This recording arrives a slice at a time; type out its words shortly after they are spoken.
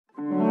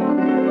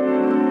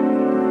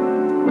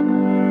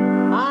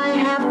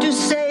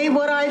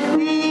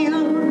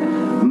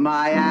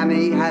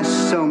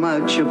so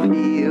much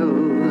appeal.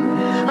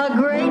 A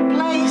great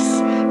place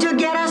to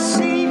get a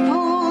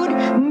seafood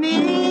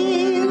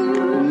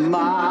meal.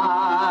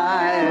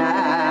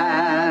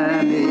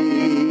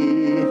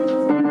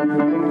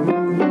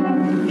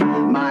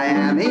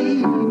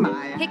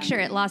 Miami. Picture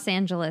it, Los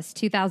Angeles,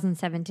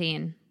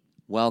 2017.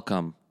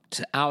 Welcome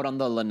to Out on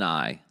the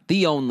Lanai,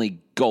 the only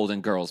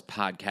Golden Girls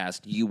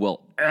podcast you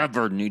will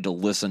ever need to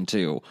listen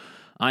to.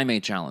 I'm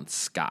H. Allen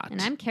Scott.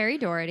 And I'm Carrie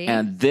Doherty.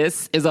 And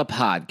this is a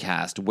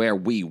podcast where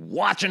we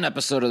watch an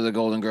episode of the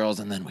Golden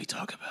Girls and then we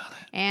talk about it.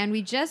 And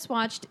we just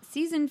watched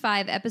Season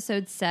 5,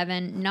 Episode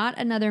 7, Not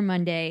Another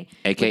Monday.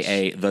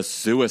 AKA the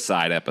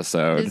suicide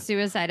episode. The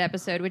suicide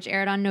episode, which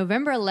aired on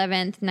November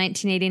 11th,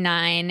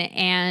 1989,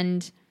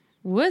 and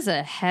was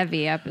a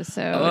heavy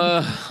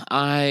episode.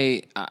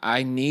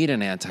 I need an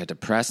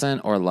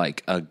antidepressant or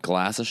like a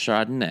glass of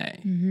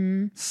Chardonnay.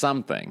 Mm-hmm.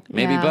 Something.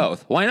 Maybe Yeah.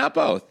 both. Why not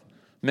both?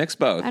 Mix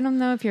both. I don't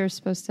know if you're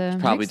supposed to.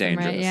 Probably mix them,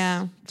 dangerous. right?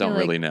 Yeah. Don't Feel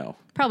really like- know.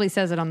 Probably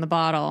says it on the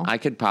bottle. I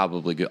could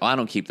probably go. I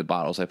don't keep the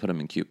bottles. I put them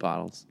in cute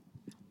bottles.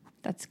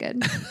 That's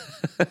good.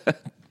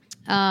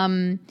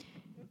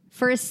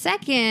 For a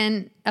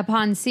second,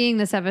 upon seeing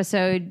this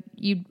episode,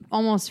 you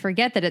almost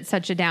forget that it's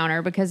such a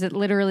downer because it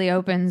literally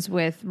opens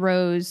with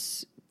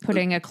Rose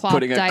putting a cloth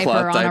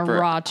diaper on a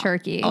raw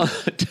turkey.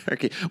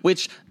 Turkey,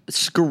 which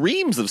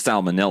screams of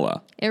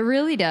salmonella. It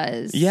really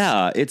does.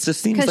 Yeah, it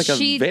just seems 'Cause like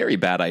she- a very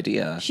bad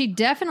idea. She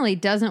definitely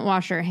doesn't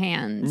wash her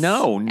hands.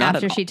 No, not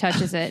after at she all.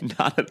 touches it.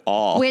 Not at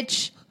all.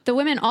 Which the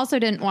women also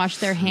didn't wash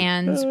their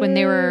hands when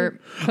they were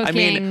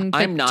cooking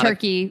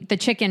the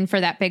chicken for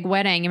that big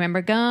wedding. You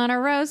remember, gonna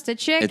roast a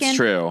chicken? It's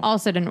true.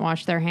 Also didn't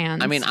wash their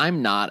hands. I mean,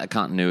 I'm not a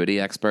continuity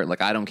expert.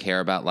 Like, I don't care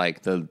about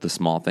like the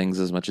small things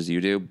as much as you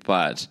do,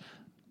 but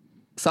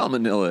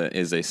salmonella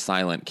is a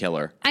silent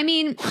killer. I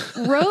mean,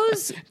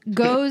 Rose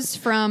goes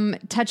from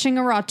touching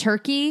a raw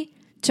turkey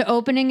to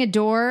opening a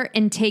door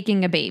and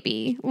taking a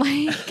baby.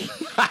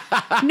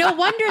 Like, no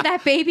wonder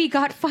that baby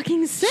got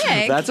fucking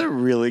sick. That's a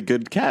really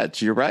good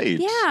catch. You're right.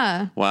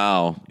 Yeah.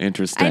 Wow.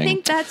 Interesting. I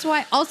think that's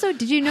why. Also,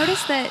 did you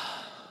notice that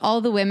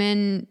all the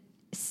women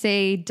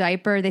say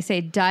diaper? They say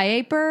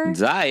diaper.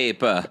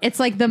 Diaper. It's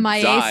like the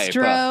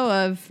maestro Diaper.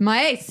 of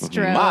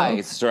maestro.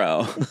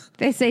 Maestro.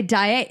 They say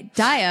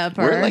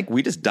diaper.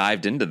 We just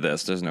dived into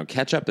this. There's no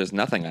catch up. There's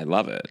nothing. I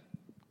love it.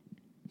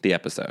 The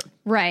episode.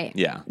 Right.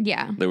 Yeah.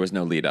 Yeah. There was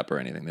no lead up or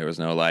anything. There was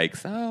no like,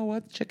 so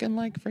what's chicken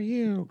like for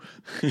you?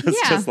 It's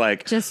Yeah, just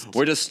like, just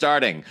we're just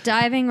starting.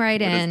 Diving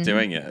right We're in. just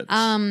doing it.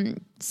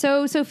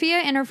 So Sophia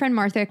and her friend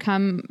Martha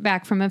come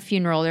back from a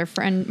funeral. Their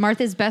friend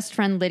Martha's best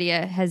friend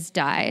Lydia has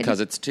died. Because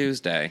it's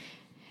Tuesday.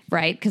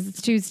 Right, because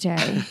it's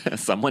Tuesday.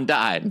 Someone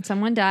died.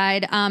 Someone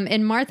died.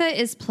 And Martha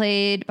is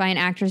played by an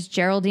actress,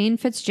 Geraldine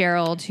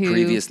Fitzgerald, who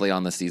Previously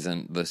on the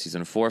season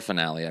 4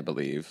 finale, I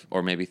believe,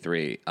 or maybe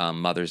 3,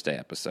 Mother's Day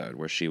episode,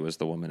 where she was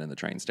the woman in the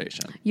train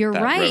station. You're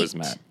that right. Rose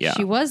met. Yeah.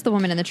 She was the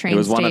woman in the train It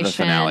was station. one of the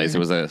finales. It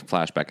was a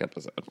flashback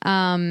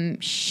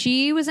episode.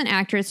 She was an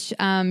actress,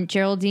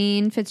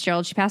 Geraldine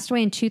Fitzgerald. She passed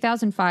away in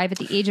 2005 at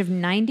the age of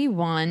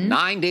 91.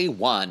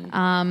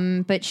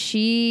 91. But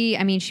she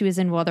was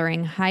in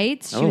Wuthering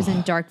Heights. She was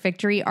in Dark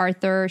Victory,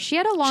 Arthur. She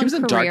had a long She was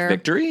in career. Dark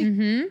Victory?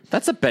 Mm-hmm.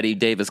 That's a Betty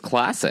Davis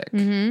classic.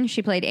 Mm-hmm.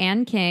 She played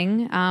Anne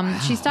King.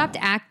 She stopped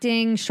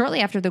acting shortly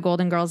after the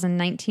Golden Girls in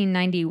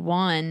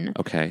 1991.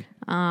 Okay.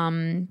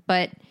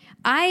 But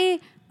I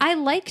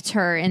liked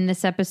her in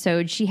this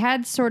episode. She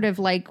had sort of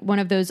like one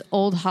of those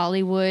old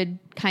Hollywood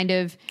kind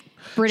of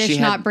British, She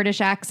had- not British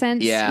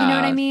accents. Yeah. You know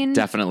what I mean?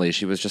 Definitely.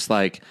 She was just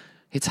like,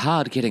 it's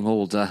hard getting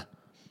older,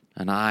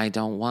 and I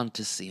don't want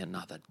to see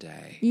another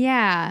day.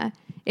 Yeah.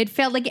 It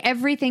felt like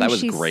everything That was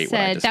she great what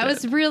I said. just That did.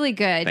 was really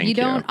good. Thank you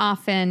don't you.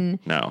 often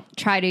No.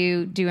 try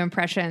to do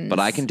impressions. But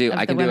I can do of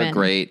I the can do a women.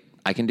 great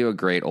I can do a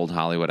great old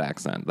Hollywood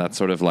accent. That's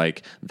sort of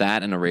like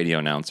that and a radio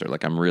announcer.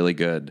 Like I'm really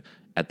good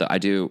at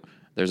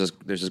there's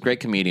this great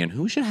comedian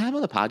who we should have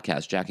on the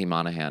podcast, Jackie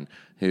Monahan,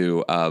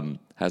 who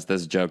has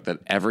this joke that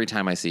every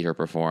time I see her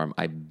perform,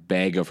 I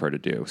beg of her to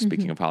do,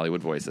 speaking of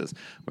Hollywood voices,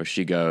 where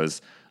she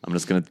goes, I'm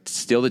just going to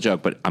steal the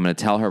joke, but I'm going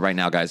to tell her right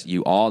now, guys,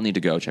 you all need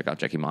to go check out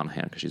Jackie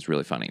Monahan because she's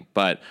really funny.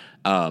 But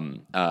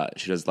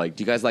she does like,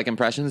 do you guys like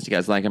impressions? Do you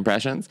guys like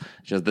impressions?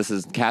 She goes, this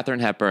is Katharine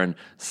Hepburn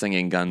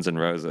singing Guns N'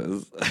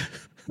 Roses.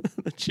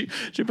 she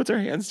puts her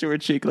hands to her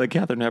cheek like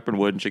Katharine Hepburn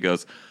would, and she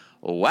goes,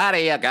 where do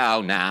you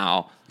go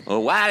now?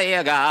 Where do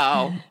you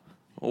go?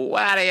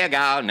 Where do you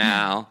go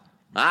now?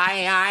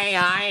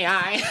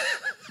 I.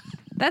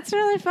 That's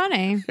really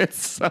funny.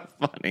 It's so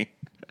funny.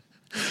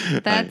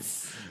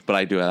 That's But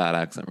I do that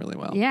accent really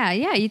well. yeah,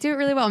 you do it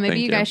really well. Maybe Thank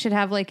you you. guys guys should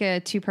have like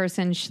a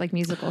 2-person like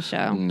musical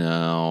show.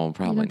 No,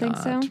 probably You don't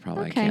not. think so?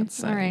 Probably Okay, I can't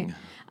sing.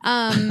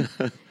 all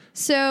right.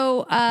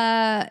 So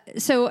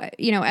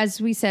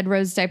as we said,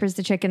 Rose diapers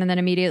the chicken and then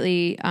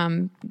immediately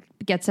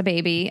gets a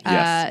baby.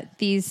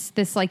 Yes.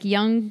 This like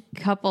young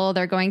couple,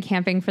 they're going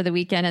camping for the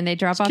weekend and they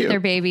drop off cute. their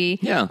baby.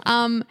 Yeah.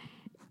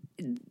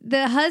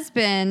 The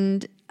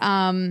husband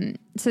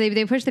So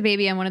they push the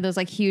baby on one of those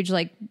like huge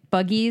like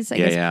buggies,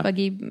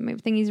 buggy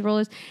thingies,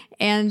 rollers,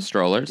 and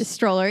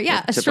stroller,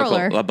 yeah, a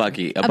stroller, a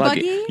buggy.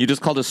 You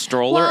just called a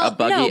stroller a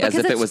buggy as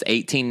if it was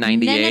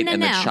 1898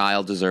 and the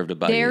child deserved a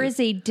buggy. There is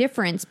a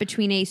difference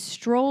between a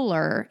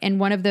stroller and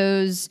one of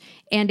those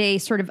and a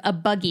sort of a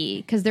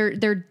buggy because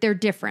they're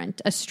different.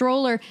 A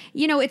stroller,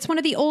 it's one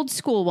of the old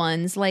school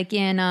ones, like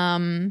in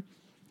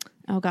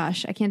oh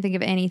gosh, I can't think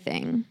of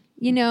anything.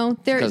 People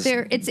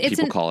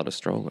call it a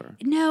stroller.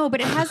 No,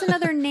 but it has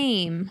another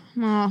name.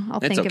 Well, I'll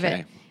think of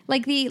it.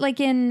 Like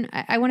in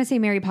I want to say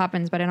Mary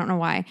Poppins, but I don't know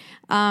why.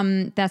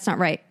 That's not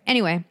right.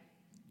 Anyway,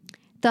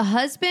 the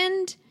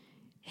husband,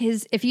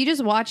 if you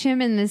just watch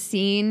him in this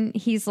scene,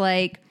 he's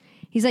like,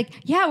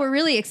 yeah, we're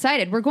really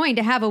excited. We're going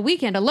to have a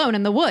weekend alone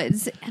in the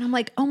woods. And I'm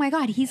like, oh my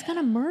God, he's going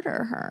to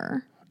murder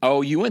her.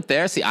 Oh, you went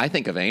there? See, I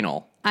think of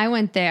anal. I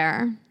went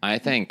there. I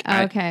think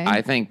okay.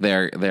 I think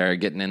they're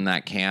getting in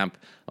that camp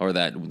or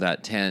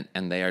that tent,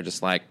 and they are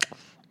just like,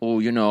 oh,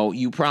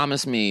 you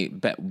promised me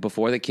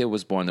before the kid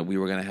was born that we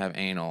were going to have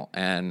anal,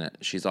 and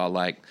she's all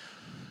like,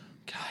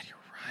 God, you're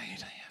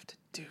right, I have to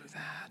do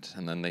that,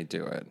 and then they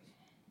do it.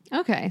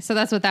 Okay, so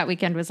that's what that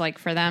weekend was like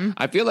for them.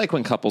 I feel like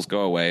when couples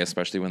go away,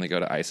 especially when they go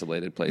to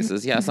isolated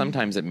places,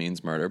 sometimes it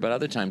means murder, but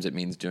other times it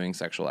means doing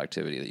sexual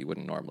activity that you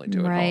wouldn't normally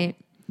do at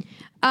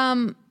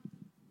home.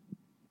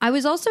 I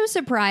was also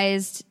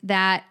surprised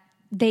that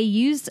they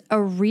used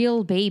a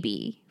real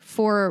baby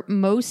for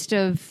most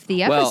of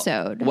the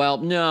episode. Well,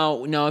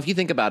 no. If you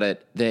think about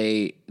it,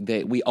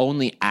 we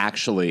only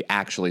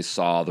actually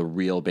saw the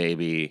real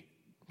baby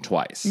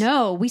twice.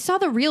 No, we saw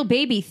the real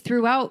baby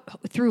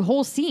through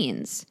whole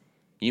scenes.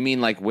 You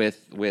mean like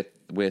with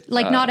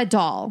like not a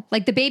doll?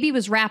 Like the baby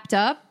was wrapped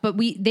up, but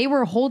they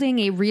were holding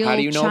a real child. How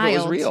do you know if it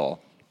was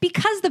real?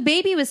 Because the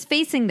baby was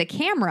facing the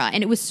camera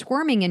and it was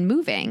squirming and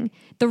moving.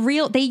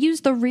 They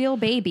used the real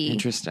baby.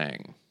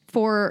 Interesting.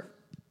 For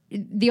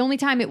the only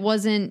time it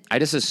wasn't I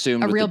just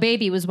assumed a real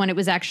baby was when it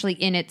was actually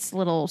in its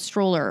little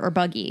stroller or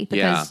buggy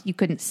because you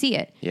couldn't see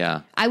it.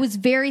 Yeah. I was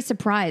very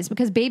surprised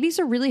because babies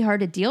are really hard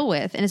to deal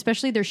with. And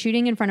especially they're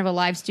shooting in front of a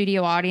live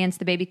studio audience.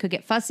 The baby could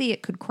get fussy.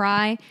 It could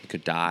cry. It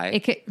could die.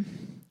 It could...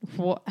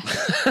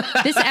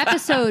 This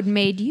episode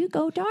made you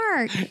go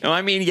dark. No,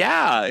 I mean,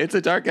 yeah, it's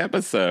a dark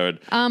episode.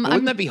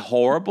 Wouldn't that be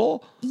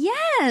horrible?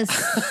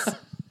 Yes.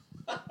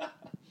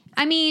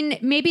 I mean,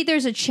 maybe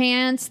there's a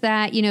chance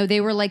that, they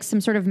were like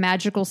some sort of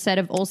magical set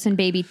of Olsen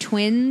baby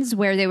twins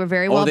where they were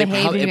very well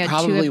behaved. It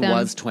probably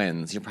was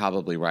twins. You're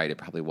probably right. It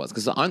probably was.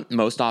 Because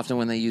most often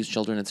when they use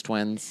children, it's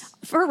twins.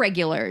 For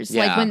regulars.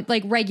 Yeah.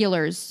 Like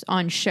regulars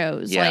on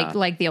shows. Yeah.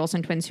 Like the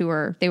Olsen twins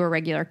they were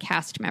regular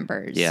cast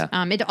members. Yeah.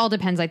 It all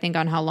depends, I think,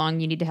 on how long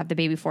you need to have the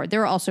baby for.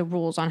 There are also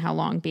rules on how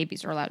long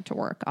babies are allowed to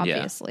work,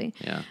 obviously.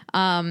 Yeah.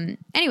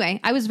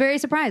 Anyway, I was very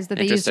surprised that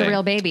they used a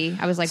real baby.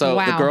 I was like,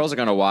 wow. So the girls are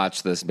going to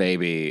watch this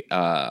baby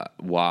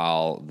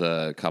while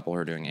the couple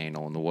are doing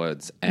anal in the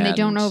woods. And they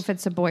don't know if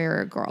it's a boy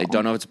or a girl. They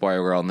don't know if it's a boy or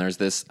a girl. And there's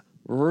this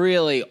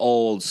really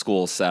old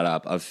school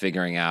setup of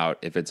figuring out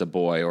if it's a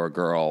boy or a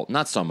girl.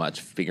 Not so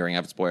much figuring out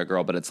if it's a boy or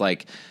girl, but it's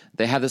like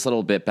they have this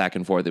little bit back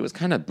and forth. It was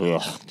kind of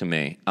to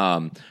me.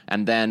 And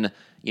then...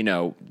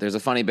 there's a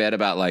funny bit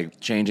about like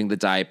changing the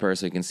diaper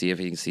so you can see if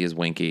he can see his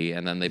winky,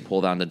 and then they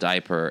pull down the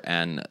diaper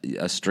and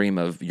a stream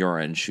of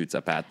urine shoots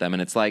up at them,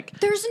 and it's like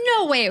there's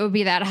no way it would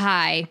be that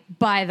high.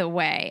 By the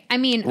way, I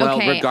mean,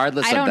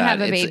 regardless I don't of that,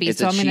 have a baby, it's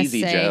so I'm going to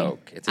say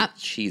joke. It's a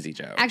cheesy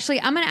joke.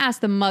 Actually, I'm going to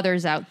ask the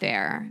mothers out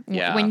there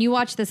when you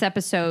watch this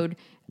episode.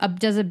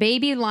 Does a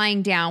baby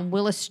lying down,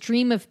 will a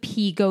stream of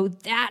pee go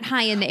that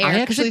high in the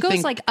air? Because it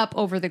goes like up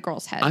over the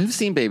girl's head. I've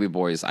seen baby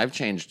boys. I've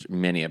changed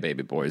many a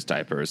baby boy's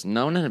diapers.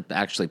 No one had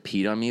actually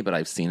peed on me, but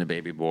I've seen a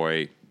baby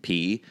boy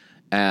pee,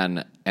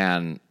 and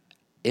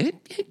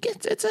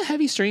it's a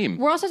heavy stream.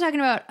 We're also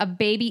talking about a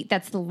baby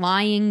that's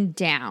lying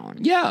down.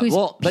 Yeah, who's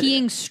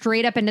peeing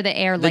straight up into the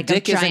air like a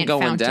giant fountain. The dick isn't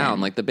going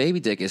down. Like the baby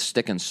dick is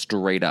sticking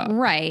straight up.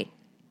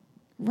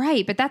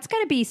 Right, but that's got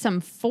to be some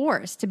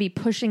force to be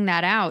pushing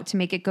that out to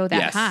make it go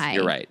that high.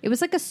 You're right. It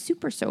was like a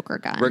super soaker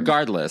gun.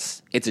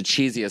 Regardless, it's a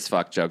cheesy as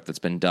fuck joke that's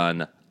been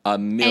done a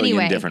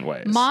million different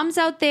ways. Moms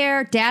out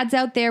there, dads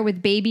out there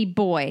with baby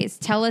boys,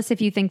 tell us if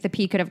you think the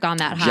pee could have gone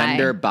that high.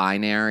 Gender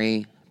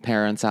binary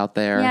parents out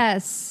there.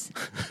 Yes.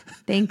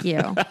 Thank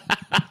you.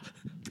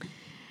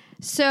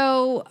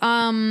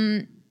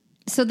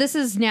 So this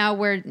is now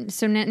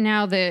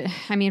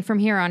from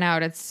here on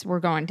out, we're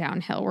going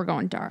downhill. We're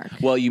going dark.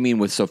 Well, you mean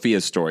with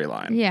Sophia's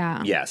storyline?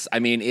 Yeah. Yes. I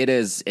mean,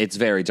 it's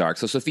very dark.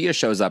 So Sophia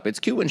shows up. It's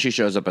cute when she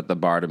shows up at the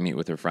bar to meet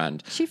with her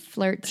friend. She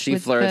flirts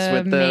with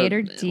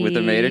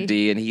the maitre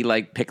d', and he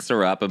like picks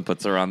her up and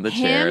puts her on the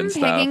chair and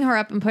stuff. Picking her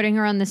up and putting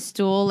her on the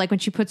stool, like when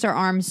she puts her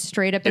arms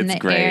straight up in the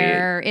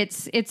air.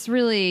 It's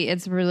really,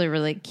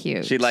 really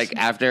cute. She like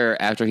after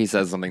he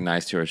says something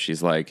nice to her,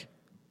 she's like,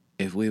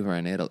 If we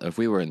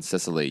were in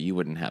Sicily, you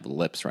wouldn't have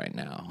lips right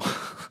now.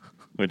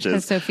 which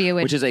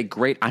is a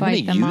great. I'm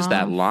going to use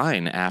that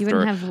line after. You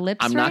wouldn't have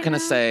lips. I'm not going to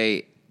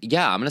say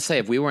yeah, I'm going to say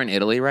if we were in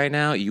Italy right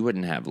now, you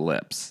wouldn't have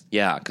lips.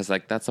 Yeah, because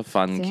like that's a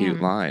fun,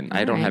 cute line.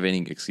 I don't have any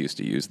excuse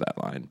to use that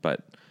line,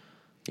 but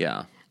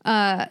yeah.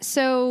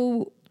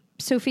 So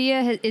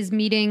Sophia is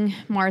meeting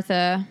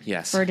Martha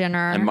for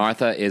dinner. And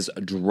Martha is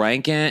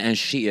drinking and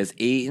she is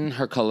eating.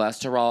 Her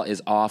cholesterol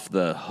is off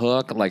the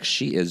hook. Like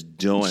she is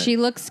doing it. She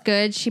looks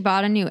good. She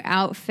bought a new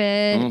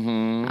outfit.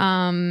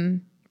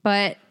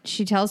 But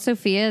she tells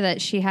Sophia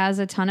that she has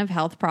a ton of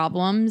health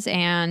problems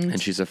and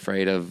she's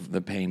afraid of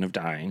the pain of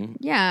dying.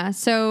 Yeah.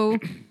 So,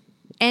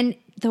 and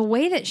the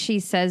way that she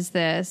says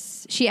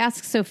this, she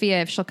asks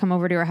Sophia if she'll come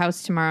over to her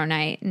house tomorrow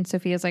night. And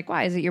Sophia's like,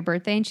 why? Is it your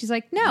birthday? And she's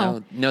like,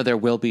 no. No, there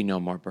will be no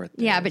more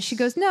birthdays. Yeah, but she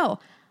goes, no,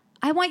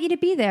 I want you to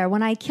be there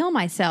when I kill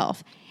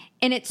myself.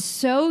 And it's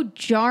so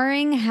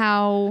jarring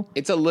how...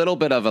 It's a little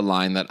bit of a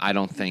line that I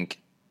don't think...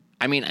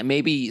 I mean,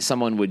 maybe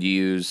someone would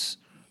use...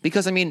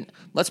 Because, I mean,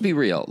 let's be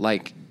real.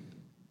 Like,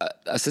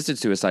 assisted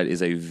suicide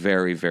is a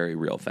very, very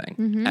real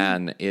thing.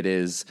 And it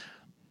is...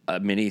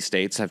 many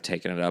states have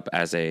taken it up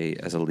as a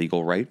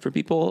legal right for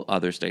people.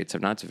 Other states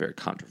have not. It's a very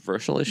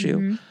controversial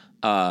issue.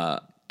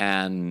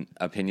 And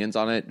opinions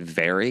on it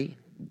vary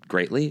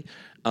greatly.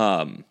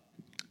 And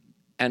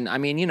I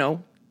mean, you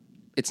know,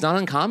 it's not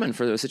uncommon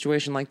for a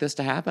situation like this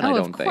to happen, I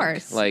don't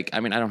think. Like, I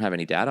mean, I don't have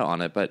any data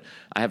on it, but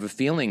I have a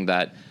feeling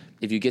that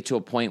if you get to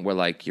a point where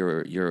like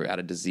you're at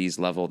a disease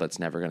level that's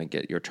never going to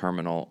get your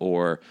terminal,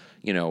 or,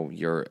 you know,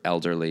 you're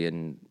elderly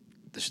and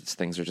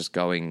things are just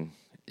going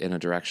in a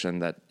direction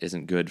that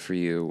isn't good for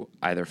you,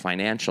 either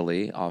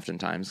financially,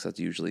 oftentimes, that's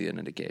usually an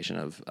indication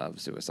of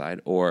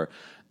suicide, or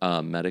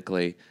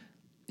medically,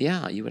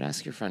 yeah, you would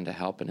ask your friend to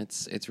help. And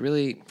it's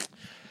really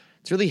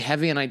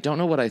heavy, and I don't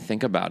know what I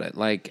think about it.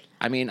 Like,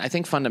 I mean, I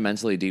think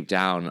fundamentally deep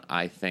down,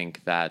 I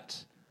think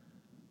that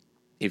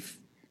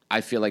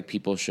I feel like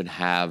people should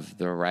have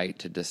the right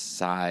to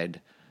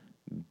decide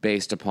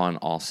based upon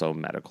also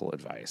medical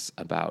advice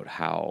about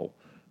how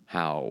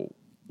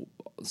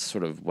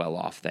sort of well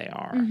off they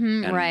are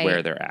and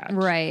where they're at.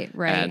 Right.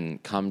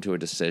 And come to a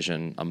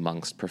decision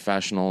amongst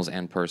professionals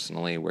and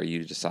personally where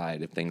you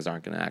decide if things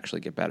aren't going to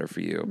actually get better for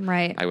you.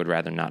 Right. I would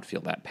rather not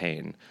feel that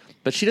pain.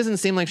 But she doesn't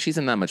seem like she's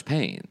in that much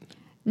pain.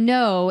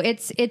 No,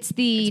 it's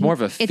more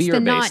of a fear-based it's the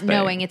not thing.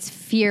 knowing. It's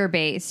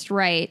fear-based,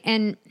 right?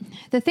 And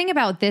the thing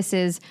about this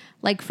is,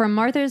 like, from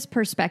Martha's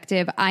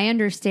perspective, I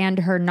understand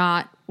her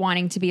not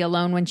wanting to be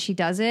alone when she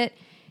does it.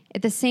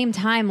 At the same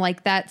time,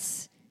 like,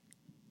 that's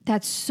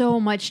so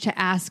much to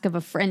ask of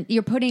a friend.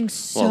 You're putting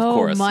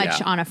so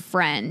much on a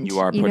friend. You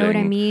are. You know what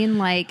I mean?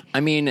 Like, I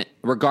mean,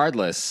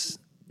 regardless,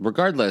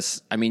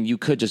 I mean, you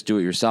could just do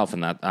it yourself,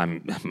 and that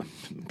I'm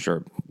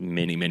sure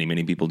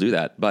many people do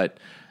that. But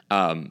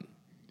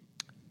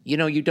you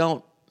know, you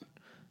don't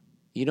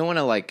want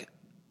to like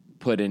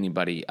put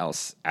anybody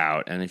else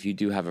out. And if you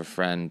do have a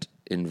friend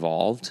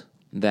involved,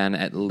 then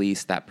at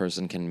least that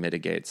person can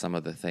mitigate some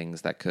of the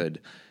things that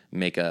could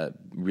make a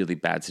really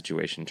bad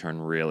situation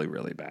turn really,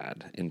 really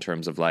bad, in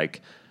terms of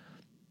like,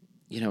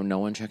 you know, no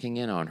one checking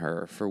in on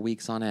her for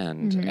weeks on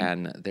end.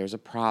 And there's a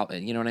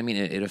problem, you know what I mean?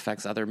 It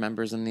affects other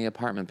members in the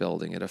apartment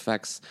building.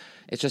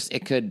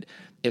 It could,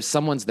 if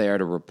someone's there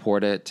to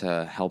report it,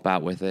 to help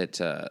out with it,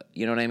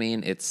 you know what I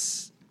mean?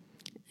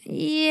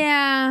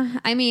 Yeah.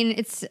 I mean,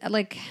 it's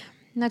like,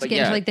 not to get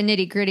into like the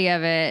nitty gritty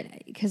of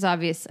it, because I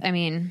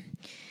mean,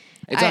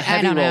 it's a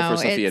heavy role for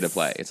Sophia to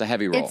play. It's a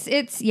heavy role.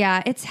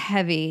 It's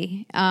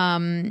heavy.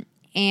 And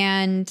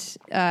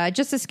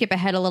just to skip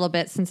ahead a little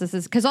bit, since this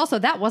is, because also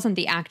that wasn't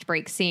the act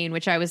break scene,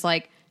 which I was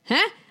like,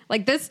 huh?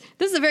 Like this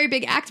is a very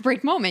big act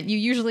break moment. You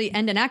usually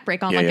end an act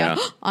break on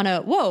on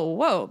a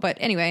whoa. But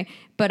anyway,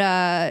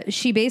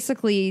 she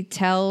basically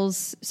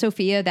tells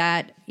Sophia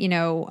that, you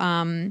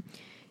know,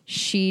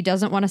 she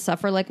doesn't want to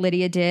suffer like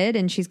Lydia did,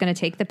 and she's going to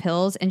take the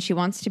pills, and she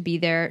wants to be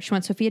there. She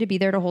wants Sophia to be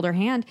there to hold her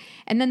hand.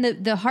 And then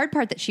the hard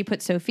part that she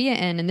puts Sophia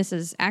in, and this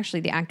is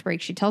actually the act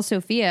break, she tells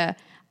Sophia,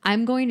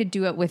 I'm going to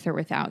do it with or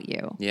without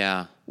you.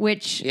 Yeah.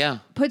 Which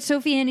puts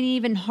Sophia in an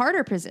even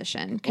harder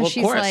position, because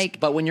she's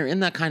like... But when you're in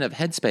that kind of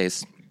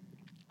headspace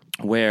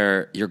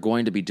where you're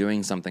going to be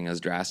doing something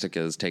as drastic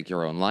as take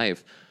your own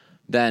life,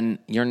 then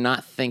you're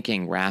not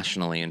thinking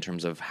rationally in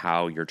terms of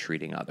how you're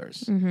treating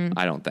others,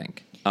 I don't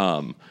think.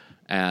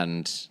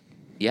 And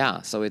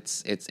yeah, so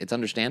it's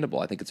understandable.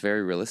 I think it's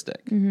very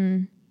realistic. Yeah.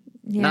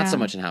 Not so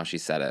much in how she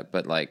said it,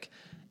 but like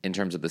in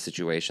terms of the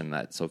situation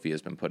that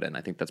Sophia's been put in.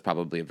 I think that's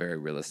probably a very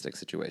realistic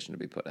situation to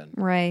be put in.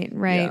 Right.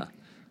 Yeah.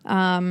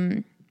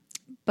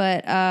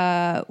 But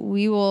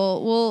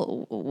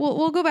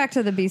we'll go back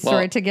to the B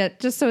story to get,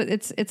 just so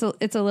it's a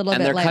little bit lighter.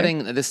 And they're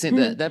cutting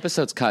the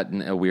episode's cut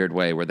in a weird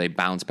way where they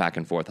bounce back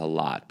and forth a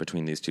lot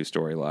between these two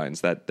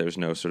storylines, that there's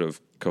no sort of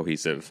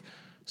cohesive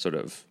sort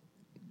of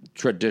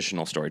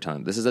traditional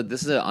storytelling. This is an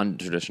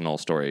untraditional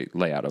story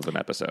layout of an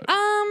episode.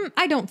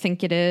 I don't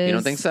think it is. You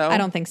don't think so? I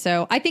don't think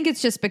so. I think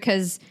it's just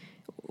because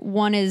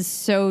one is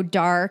so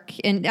dark,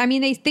 and I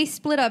mean they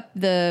split up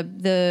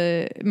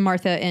the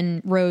Martha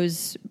and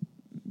Rose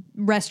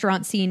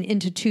restaurant scene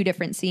into two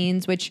different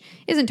scenes, which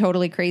isn't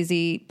totally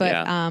crazy,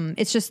 but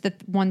it's just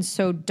that one's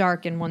so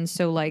dark and one's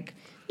so like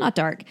not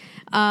dark.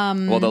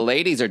 Well, the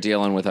ladies are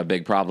dealing with a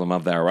big problem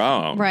of their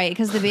own. Right,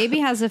 because the baby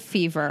has a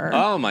fever.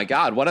 Oh, my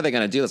God. What are they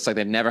going to do? It's like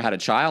they've never had a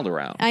child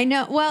around. I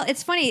know. Well,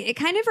 it's funny. It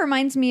kind of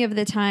reminds me of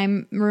the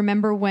time,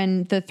 remember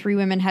when the three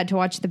women had to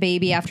watch the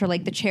baby after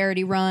like the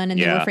charity run and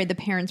they were afraid the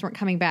parents weren't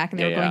coming back and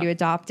they were going to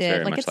adopt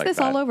it. Like it's this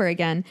all over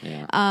again.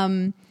 Yeah.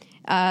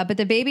 But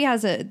the baby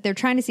they're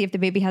trying to see if the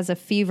baby has a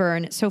fever.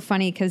 And it's so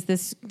funny because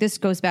this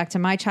goes back to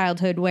my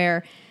childhood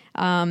where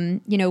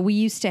we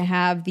used to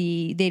have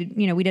we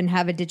didn't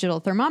have a digital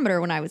thermometer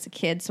when I was a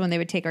kid. So when they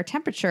would take our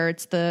temperature,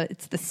 it's the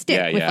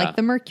stick with like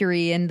the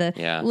mercury and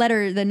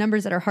the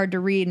numbers that are hard to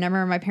read. And I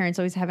remember my parents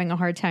always having a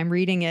hard time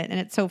reading it. And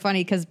it's so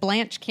funny because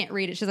Blanche can't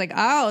read it. She's like,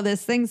 oh,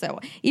 this thing's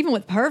even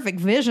with perfect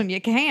vision,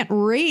 you can't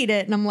read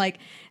it. And I'm like,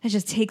 it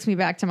just takes me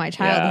back to my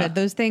childhood. Yeah.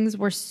 Those things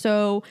were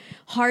so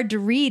hard to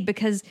read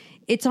because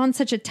it's on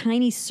such a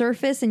tiny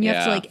surface and you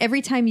have to like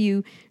every time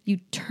you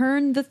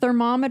turn the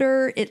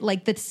thermometer, it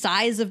like the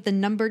size of the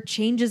number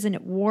changes and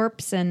it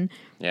warps. And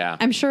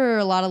I'm sure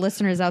a lot of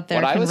listeners out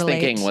there what can I was relate.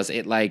 thinking was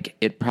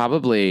it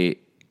probably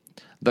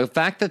the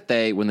fact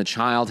that when the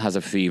child has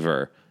a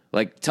fever,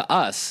 like to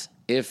us,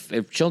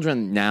 if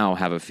children now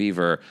have a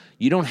fever,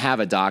 you don't have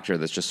a doctor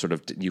that's just sort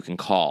of you can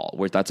call.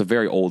 Where that's a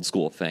very old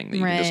school thing that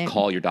you can just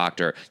call your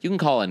doctor. You can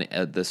call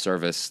the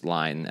service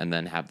line and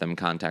then have them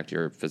contact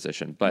your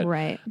physician. But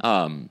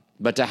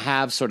but to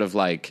have sort of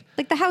like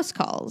the house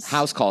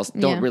calls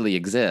don't really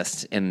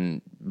exist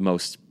in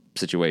most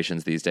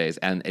situations these days,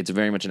 and it's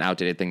very much an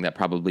outdated thing that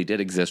probably did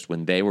exist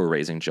when they were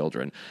raising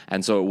children.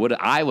 And so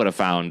I would have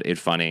found it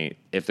funny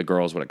if the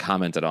girls would have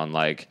commented on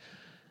like,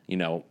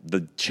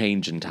 the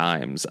change in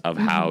times of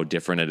how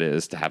different it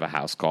is to have a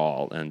house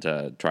call and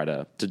to try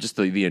to just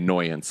the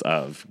annoyance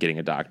of getting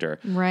a doctor.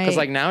 Right. Because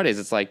like nowadays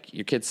it's like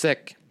your kid's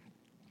sick.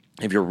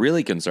 If you're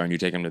really concerned, you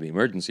take them to the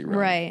emergency room.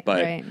 Right.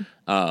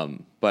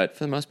 But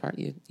for the most part,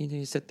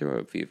 you sit through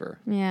a fever.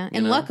 Yeah.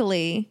 And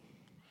luckily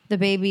the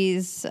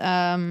baby's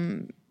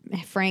the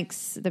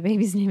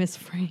baby's name is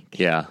Frank.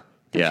 Yeah.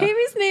 The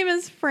baby's name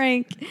is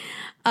Frank.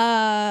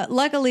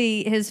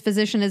 Luckily, his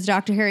physician is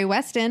Dr. Harry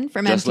Weston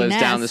from Just Empty lives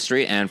Nest. down the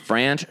street. And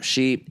Frank,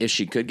 if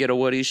she could get a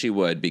Woody, she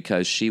would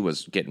because she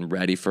was getting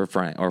ready for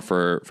Frank or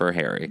for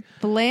Harry.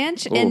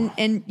 Blanche,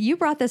 and you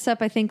brought this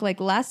up, I think, like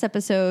last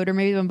episode or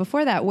maybe even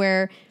before that,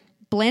 where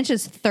Blanche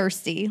is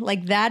thirsty.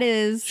 Like that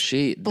is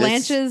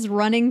Blanche's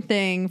running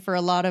thing for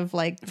a lot of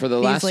like for the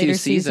last few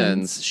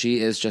seasons. She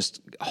is just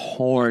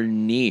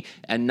horny,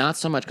 and not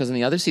so much because in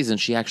the other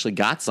seasons she actually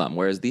got some.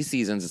 Whereas these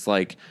seasons it's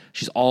like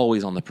she's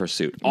always on the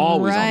pursuit,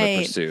 on the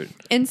pursuit.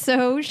 And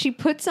so she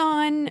puts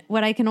on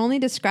what I can only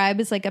describe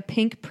as like a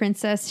pink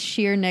princess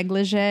sheer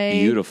negligee.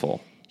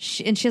 Beautiful.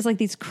 And she has like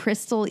these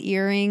crystal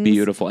earrings.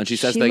 Beautiful. And she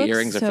says the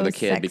earrings are for the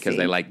kid because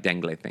they like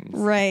dangly things.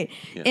 Right.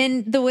 Yeah.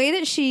 And the way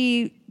that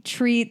she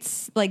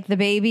treats like the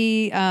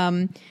baby,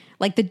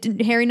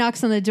 Harry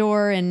knocks on the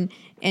door and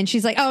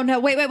she's like, oh no,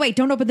 wait,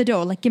 don't open the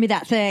door. Like, give me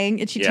that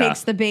thing. And she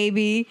takes the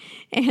baby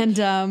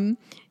and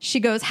she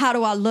goes, how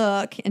do I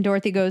look? And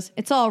Dorothy goes,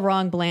 it's all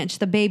wrong, Blanche.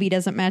 The baby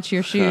doesn't match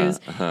your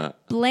shoes.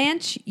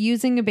 Blanche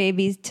using a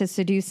baby to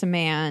seduce a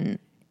man.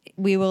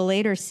 We will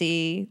later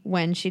see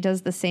when she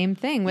does the same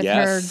thing with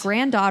her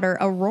granddaughter,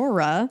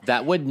 Aurora.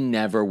 That would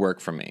never work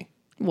for me.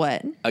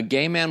 What? A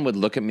gay man would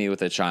look at me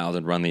with a child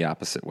and run the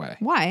opposite way.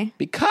 Why?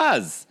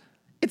 Because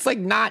it's like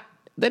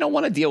they don't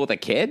want to deal with a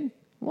kid.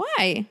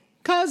 Why?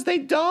 Because they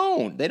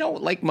don't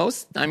like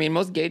most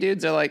gay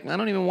dudes are like, I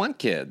don't even want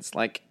kids.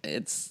 Like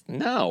it's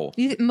no.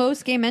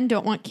 Most gay men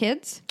don't want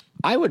kids?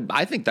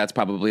 I think that's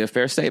probably a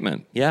fair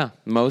statement. Yeah.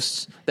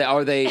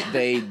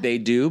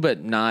 They do,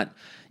 but not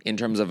in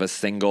terms of a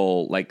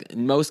single, like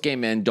most gay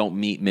men don't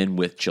meet men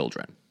with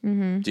children.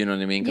 Mm-hmm. Do you know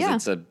what I mean?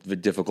 Because it's a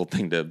difficult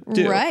thing to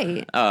do.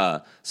 Right.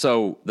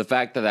 So the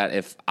fact that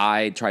if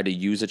I try to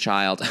use a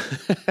child,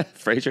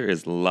 Frasier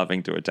is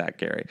loving to attack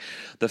Carrie.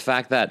 The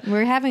fact that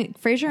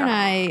Frasier and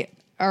I,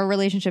 our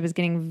relationship is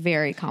getting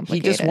very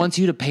complicated. He just wants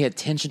you to pay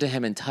attention to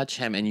him and touch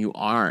him, and you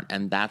aren't,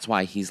 and that's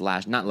why he's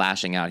not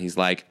lashing out. He's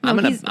like, I'm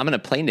gonna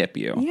play nip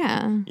you.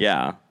 Yeah.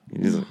 Yeah.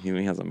 He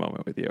has a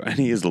moment with you, and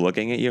he is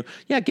looking at you.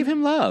 Yeah, give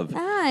him love.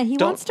 He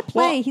wants to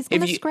play. Well, he's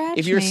going to scratch me.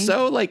 If you're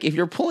if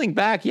you're pulling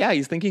back,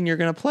 he's thinking you're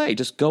going to play.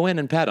 Just go in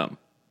and pet him.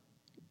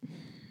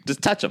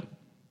 Just touch him.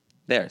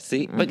 There,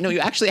 see? Okay. But no, you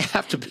actually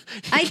have to.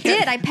 I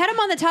did. I pet him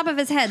on the top of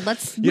his head.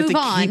 Let's move on. You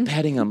have to keep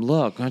petting him.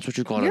 Look, that's what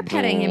you got to do. You're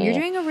petting him. You're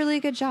doing a really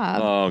good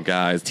job. Oh,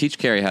 guys, teach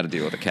Carrie how to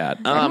deal with a cat.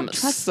 I don't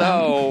trust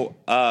them.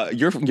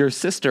 Your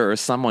sister or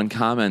someone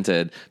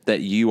commented that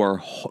you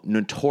are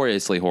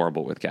notoriously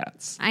horrible with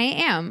cats. I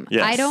am.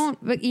 Yes. I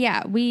don't. But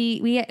yeah,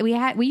 we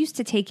used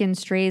to take in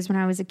strays when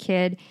I was a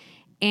kid,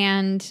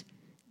 and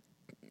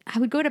I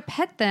would go to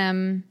pet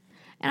them,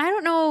 and I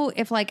don't know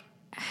if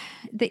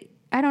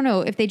I don't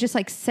know if they just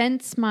like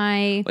sense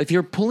my If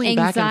you're pulling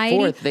anxiety. back and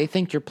forth, they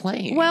think you're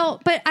playing. Well,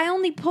 but I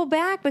only pull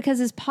back because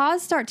his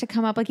paws start to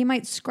come up. Like he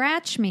might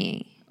scratch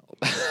me.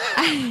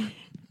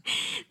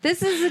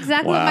 This is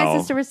exactly what my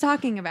sister was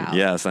talking about.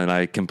 Yes, and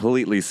I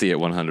completely see it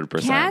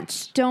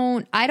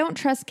 100%. I don't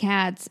trust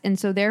cats, and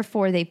so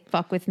therefore they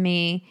fuck with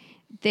me.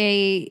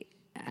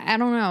 I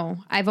don't know.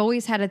 I've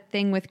always had a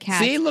thing with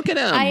cats. See, look at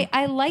him.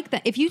 I like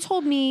that. If you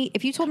told me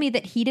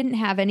that he didn't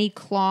have any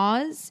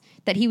claws,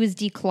 that he was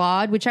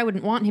declawed, which I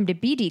wouldn't want him to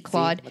be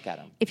declawed. See, look at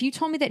him. If you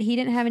told me that he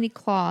didn't have any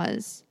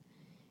claws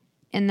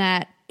and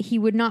that he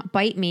would not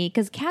bite me,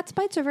 because cats'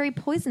 bites are very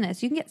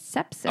poisonous. You can get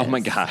sepsis. Oh my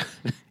God.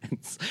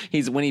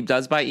 When he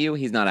does bite you,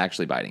 he's not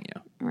actually biting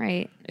you.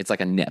 Right. It's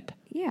like a nip.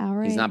 Yeah,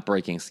 right. He's not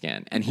breaking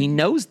skin. And he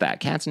knows that.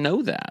 Cats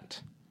know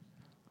that.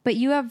 But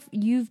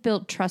you've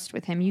built trust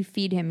with him. You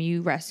feed him.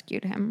 You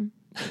rescued him.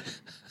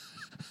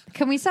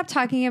 Can we stop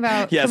talking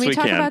about? Yes, can we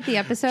talk can. about the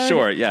episode?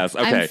 Sure. Yes.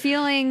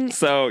 Okay.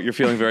 So you're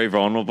feeling very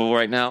vulnerable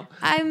right now.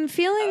 I'm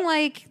feeling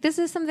like this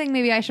is something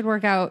maybe I should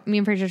work out. Me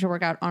and Fraser should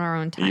work out on our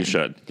own time. You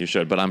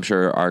should. But I'm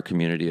sure our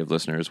community of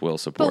listeners will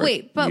support.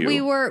 But we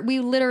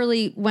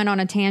literally went on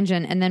a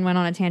tangent and then went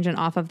on a tangent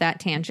off of that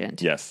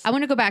tangent. Yes. I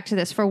want to go back to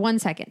this for 1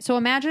 second. So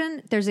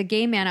imagine there's a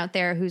gay man out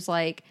there who's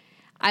like,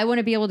 I want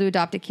to be able to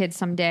adopt a kid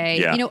someday.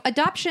 Yeah. You know,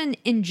 adoption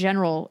in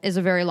general is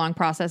a very long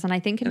process, and I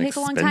think can take a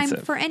long time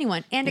for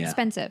anyone, and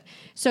expensive.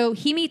 So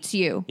he meets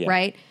you,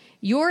 right?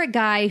 You're a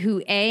guy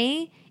who,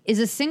 A, is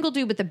a single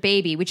dude with a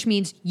baby, which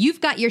means you've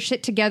got your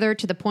shit together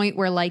to the point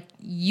where, like,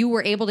 you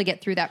were able to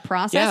get through that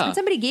process. Yeah. And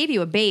somebody gave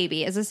you a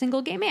baby as a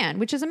single gay man,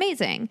 which is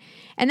amazing.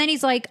 And then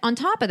he's like, on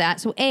top of that,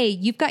 so A,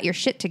 you've got your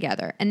shit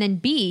together. And then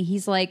B,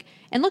 he's like,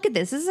 and look at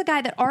this. This is a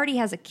guy that already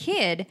has a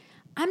kid.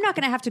 I'm not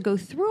going to have to go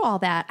through all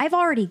that. I've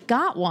already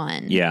got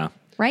one. Yeah.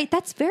 Right?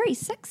 That's very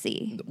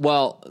sexy.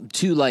 Well,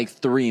 to like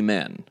 3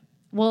 men.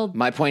 Well,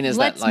 my point is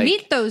let's that like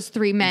meet those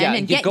 3 men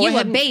and get you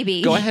a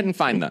baby. Go ahead and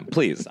find them,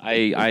 please.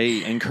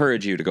 I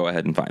encourage you to go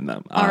ahead and find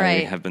them. All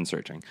right. I have been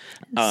searching.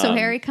 So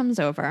Harry comes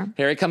over.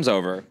 Harry's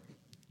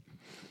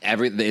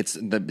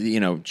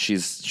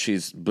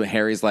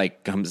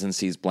like comes and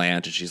sees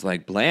Blanche, and she's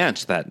like,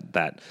 Blanche,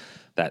 that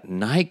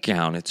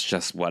nightgown, it's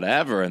just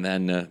whatever. And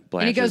then Blanche,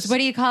 and he goes, what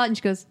do you call it? And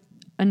she goes,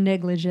 a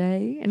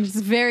negligee. And it's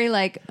very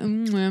like,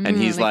 and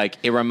he's like,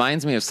 it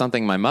reminds me of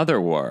something my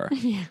mother wore.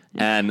 Yeah.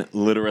 And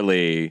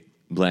literally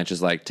Blanche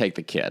is like, take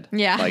the kid.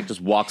 Yeah. Like just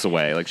walks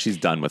away. Like she's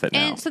done with it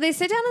now. And so they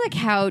sit down on the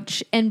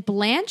couch, and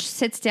Blanche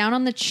sits down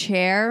on the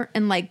chair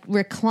and like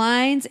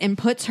reclines and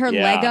puts her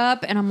leg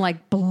up. And I'm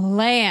like,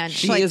 Blanche.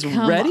 She like, is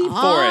ready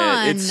for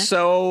it. It's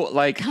so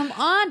like, come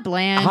on,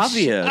 Blanche.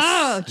 Obvious.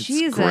 Oh, it's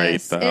Jesus.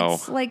 Great, though.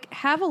 It's like,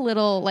 have a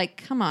little, like,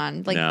 come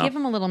on. Like, give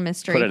him a little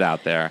mystery. Put it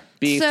out there.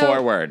 Be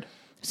forward.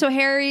 So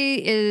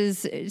Harry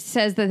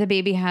says that the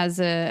baby has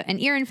an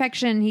ear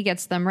infection. He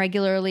gets them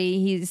regularly.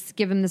 He's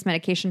given this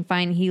medication.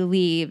 Fine. He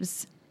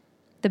leaves.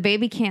 The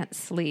baby can't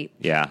sleep.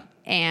 Yeah.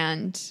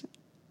 And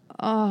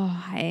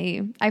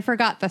I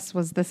forgot this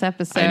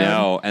episode. I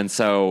know. And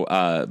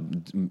so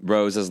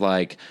Rose is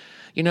like,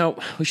 you know,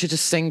 we should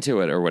just sing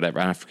to it or whatever.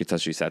 I forget how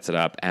she sets it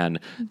up. And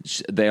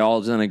they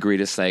all then agree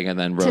to sing. And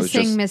then Rose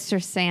to sing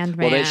Mr.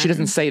 Sandman. Well, she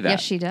doesn't say that.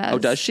 Yes, she does. Oh,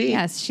 does she?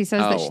 Yes, she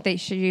says that they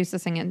should use to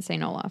sing it in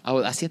St. Olaf.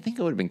 Oh, I think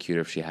it would have been cute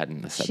if she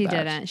hadn't said that. She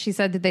didn't. She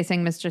said that they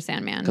sing Mr.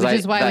 Sandman, which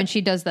is why when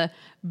she does the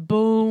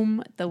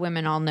boom, the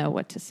women all know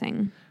what to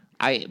sing.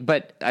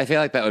 But I feel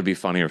like that would be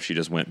funnier if she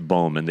just went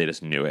boom and they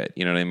just knew it.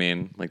 You know what I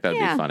mean? Like that would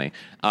be funny.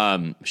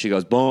 She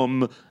goes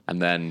boom, and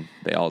then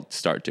they all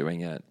start doing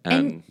it.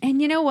 And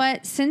you know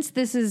what? Since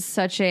this is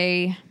such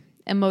a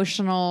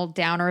emotional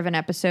downer of an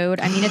episode,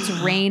 I mean, it's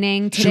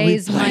raining.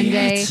 Today's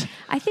Monday.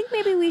 I think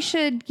maybe we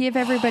should give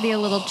everybody a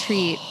little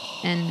treat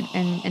and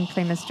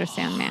play Mr.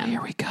 Sandman.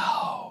 Here we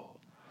go.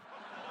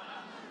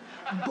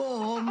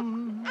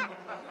 Boom.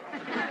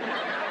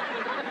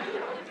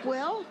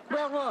 Well,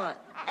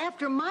 what?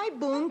 After my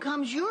boom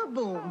comes your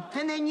boom,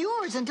 and then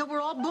yours until we're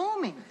all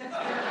booming.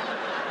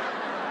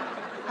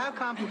 How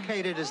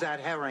complicated is that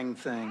herring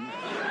thing?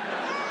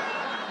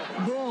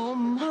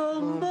 Boom,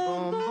 boom,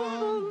 boom,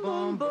 boom,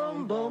 boom,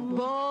 boom, boom,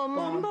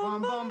 boom,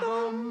 boom, boom,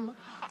 boom.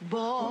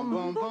 Boom,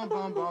 boom, boom,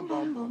 boom, boom,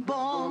 boom,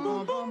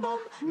 boom, boom, boom,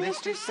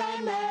 Mr.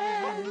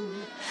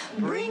 Sandman,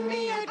 bring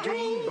me a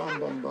dream.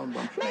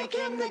 Make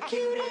him the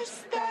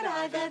cutest that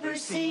I've ever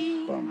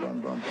seen.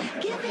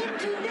 Give him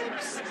 2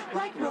 lips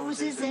like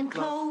roses and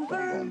clover,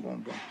 and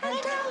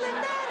tell him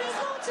that his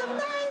lonesome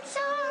nights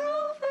are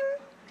over.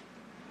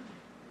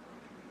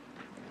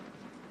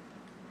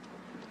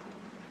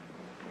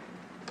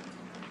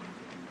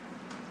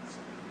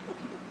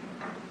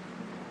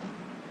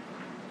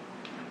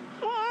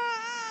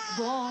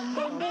 Boom,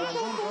 boom, boom,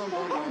 boom, boom,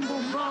 boom,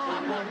 boom,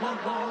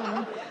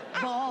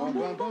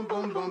 boom,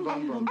 boom, boom,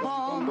 boom,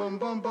 boom, boom,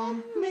 boom,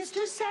 boom,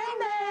 Mr.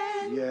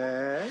 Sandman.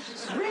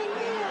 Yes? Bring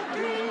me a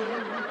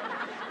dream.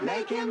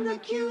 Make him the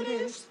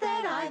cutest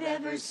that I've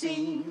ever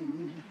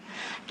seen.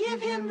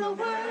 Give him the word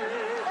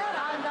that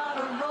I'm not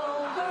a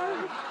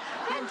rover,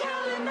 and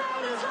tell him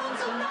that his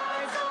lonesome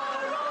nights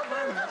are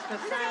over. Mr.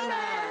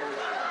 Sandman,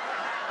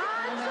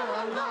 I'm so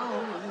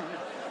alone.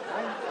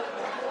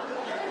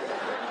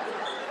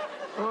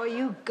 Oh,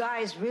 you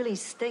guys really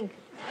stink.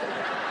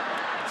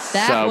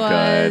 That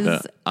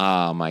was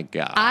Oh my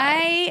God.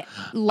 I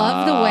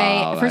love the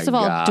way, first of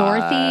all, God.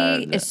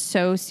 Dorothy is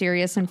so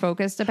serious and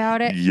focused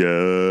about it.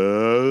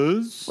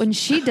 Yes. When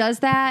she does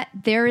that,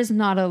 there is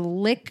not a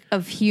lick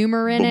of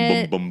humor in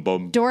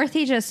it.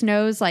 Dorothy just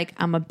knows, like,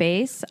 I'm a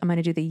bass. I'm going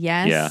to do the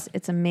yes. Yeah.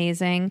 It's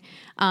amazing.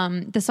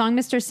 The song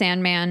Mr.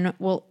 Sandman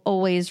will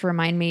always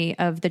remind me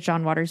of the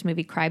John Waters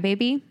movie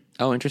Crybaby.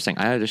 Oh, interesting.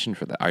 I auditioned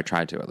for that. I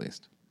tried to, at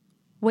least.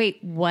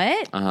 Wait,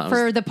 what?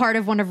 For the part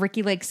of one of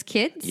Ricky Lake's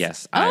kids?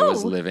 Yes, Oh, I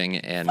was living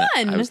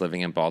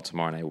in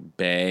Baltimore, and I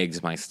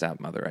begged my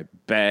stepmother. I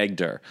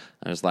begged her.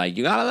 I was like,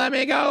 "You gotta let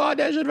me go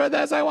audition for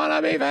this. I want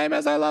to be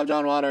famous. I love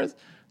John Waters."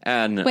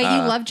 And wait, you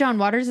loved John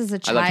Waters as a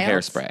child? I loved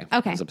Hairspray.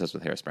 Okay, I was obsessed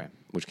with Hairspray,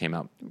 which came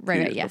out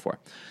right, years before.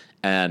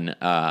 And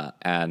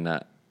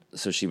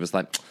so she was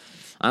like,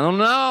 I don't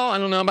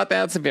know about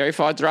that. It's a very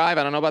far drive.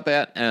 I don't know about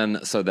that.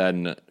 And so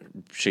then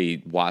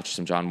she watched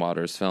some John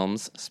Waters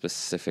films,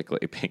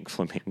 specifically Pink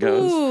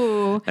Flamingos.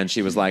 Ooh. And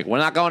she was like, we're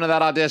not going to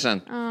that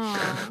audition.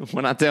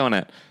 We're not doing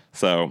it.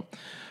 So,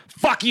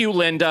 fuck you,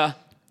 Linda.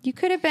 You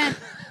could have been.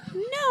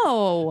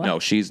 No. No,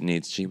 she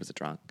was a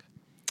drunk.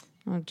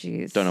 Oh,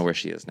 jeez. Don't know where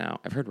she is now.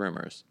 I've heard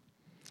rumors.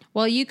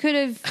 Well, you could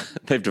have.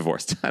 They've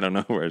divorced. I don't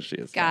know where she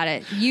is. Got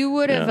it. You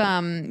would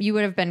have. You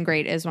would have been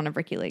great as one of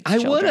Ricky Lake's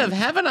children. I would have,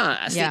 haven't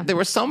I? See, Yeah. There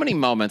were so many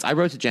moments. I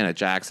wrote to Janet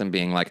Jackson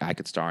being like, I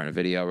could star in a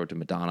video. I wrote to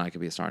Madonna, I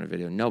could be a star in a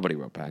video. Nobody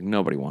wrote back.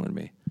 Nobody wanted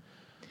me.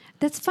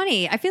 That's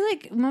funny. I feel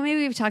like, well,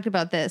 maybe we've talked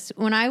about this.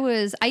 When I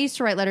used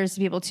to write letters to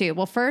people too.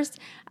 Well, first,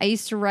 I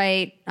used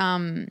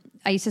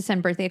to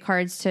send birthday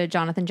cards to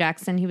Jonathan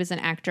Jackson. He was an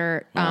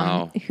actor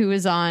who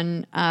was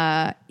on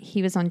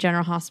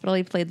General Hospital.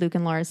 He played Luke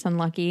and Laura's son,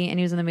 Lucky, and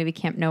he was in the movie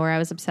Camp Nowhere. I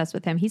was obsessed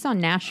with him. He's on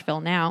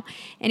Nashville now.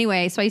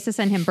 Anyway, so I used to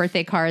send him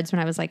birthday cards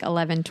when I was like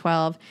 11,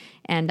 12,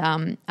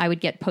 and I would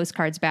get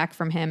postcards back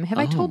from him. Have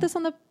I told this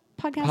on the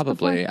podcast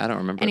Probably. before? I don't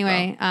remember.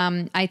 Anyway,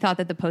 I thought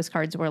that the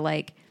postcards were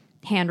like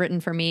handwritten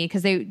for me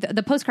because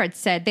the postcards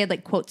said, they had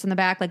like quotes on the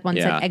back, like one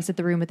said exit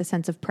the room with a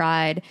sense of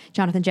pride,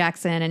 Jonathan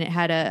Jackson, and it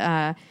had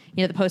a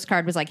the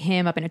postcard was like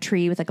him up in a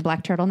tree with like a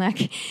black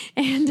turtleneck,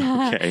 and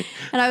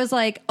and I was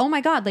like, oh my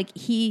God, like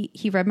he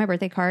read my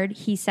birthday card,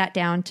 he sat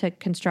down to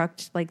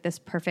construct like this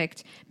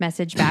perfect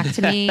message back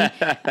to me.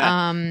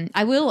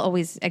 I will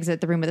always exit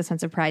the room with a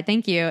sense of pride,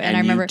 thank you. And I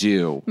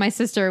remember my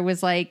sister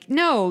was like,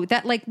 no,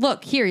 that like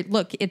look,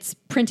 it's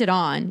printed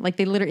on, like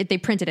they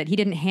printed it, he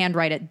didn't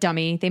handwrite it,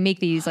 dummy, they make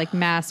these like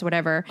mass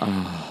whatever.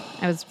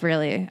 I was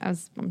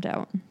bummed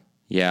out.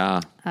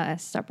 Yeah.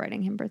 Stop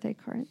writing him birthday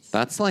cards.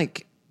 That's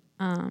like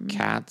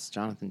Cats,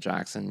 Jonathan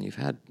Jackson. You've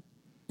had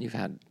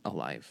a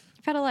life.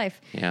 I've had a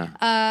life.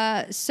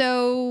 Yeah.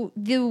 So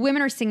the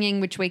women are singing,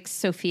 which wakes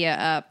Sophia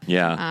up.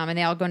 Yeah. And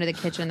they all go into the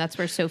kitchen. That's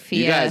where Sophia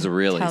You guys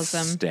really tells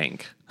them.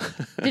 stink.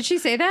 Did she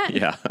say that?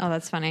 Yeah. Oh,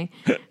 that's funny.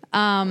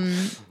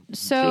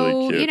 So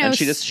really cute. you know, and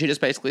she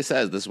just basically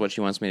says this is what she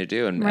wants me to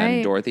do,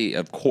 and Dorothy,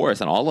 of course,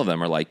 and all of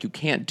them are like, you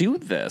can't do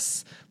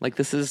this. Like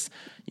this is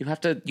you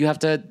can't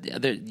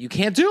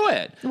do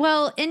it.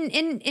 Well,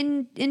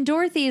 in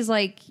Dorothy's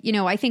like,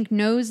 I think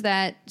knows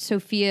that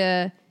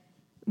Sophia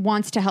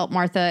wants to help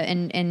Martha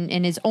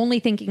and is only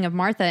thinking of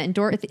Martha, and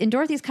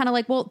Dorothy's kind of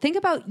like, well, think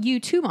about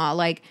you too, Ma.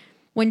 Like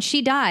when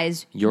she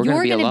dies, you're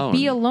going to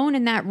be alone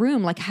in that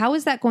room. Like how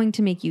is that going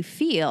to make you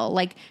feel?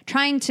 Like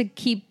trying to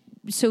keep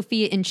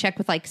Sophia in check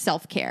with like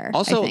self-care.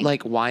 Also,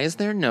 like, why is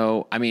there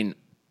no, I mean,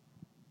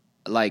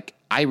 like,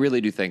 I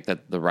really do think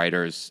that the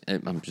writers,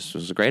 it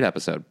was a great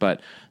episode,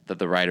 but that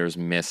the writers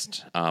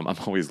missed, I'm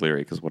always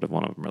leery because what if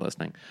one of them are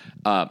listening?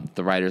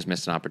 The writers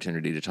missed an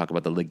opportunity to talk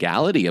about the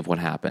legality of what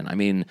happened. I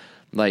mean,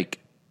 like,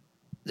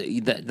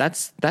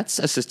 that's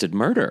assisted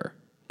murder.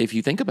 If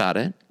you think about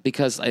it,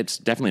 because it's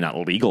definitely not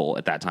legal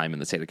at that time in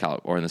the state of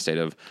California or in the state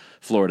of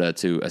Florida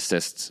to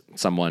assist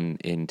someone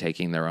in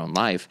taking their own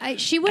life.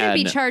 She wouldn't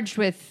be charged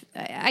with.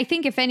 I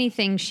think if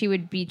anything, she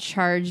would be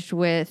charged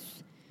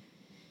with.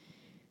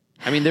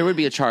 I mean, there would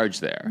be a charge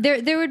there.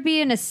 There would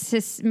be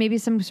maybe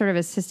some sort of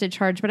assisted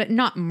charge, but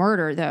not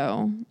murder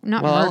though.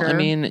 Not murder. I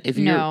mean, if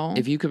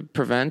you could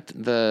prevent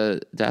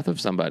the death of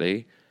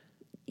somebody.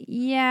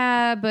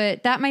 Yeah,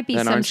 but that might be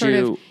some sort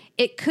of.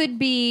 It could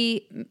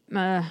be.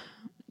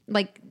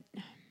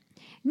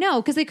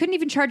 No, because they couldn't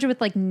even charge her with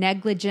like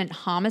negligent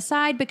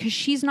homicide because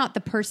she's not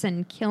the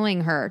person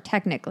killing her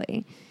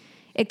technically.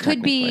 It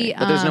could be,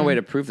 but there's no way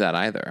to prove that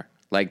either.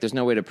 Like, there's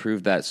no way to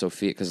prove that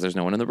Sophia, because there's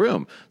no one in the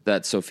room,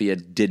 that Sophia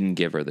didn't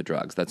give her the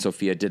drugs, that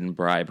Sophia didn't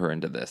bribe her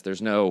into this.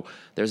 There's no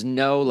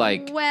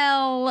like.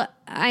 Well,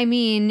 I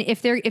mean,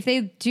 if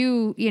they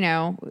do,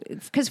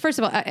 because first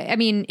of all, I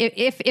mean,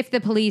 if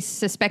the police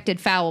suspected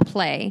foul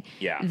play,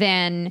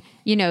 then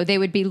they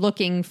would be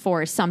looking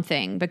for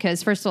something.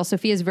 Because first of all,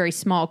 Sophia's very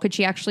small. Could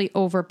she actually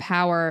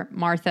overpower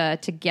Martha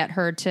to get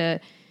her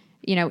to?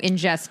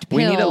 Ingest pills.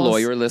 We need a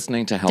lawyer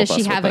listening to help us with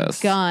this. Does she have a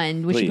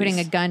gun? Was she putting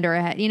a gun to her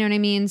head? You know what I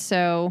mean?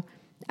 So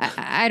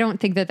I don't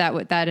think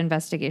that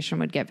investigation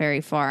would get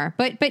very far.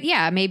 But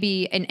yeah,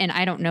 maybe, and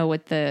I don't know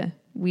I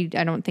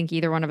don't think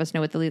either one of us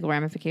know what the legal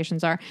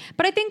ramifications are.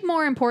 But I think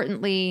more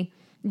importantly,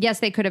 yes,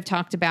 they could have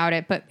talked about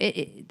it, but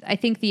I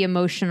think the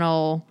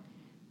emotional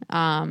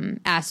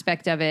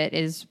aspect of it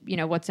is,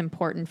 what's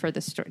important for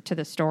to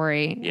the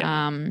story.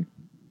 Yeah.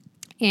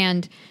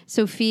 And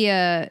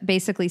Sophia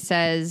basically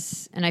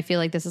says, and I feel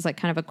like this is like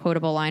kind of a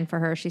quotable line for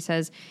her. She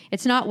says,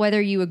 "It's not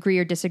whether you agree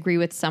or disagree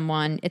with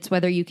someone. It's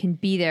whether you can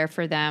be there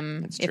for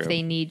them if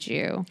they need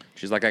you."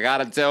 She's like, "I got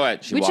to do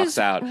it." She Which walks is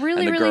out,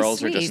 really, and the really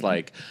girls are sweet. just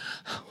like,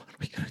 "What are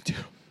we going to do?"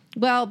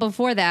 Well,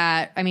 before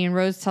that, I mean,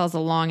 Rose tells a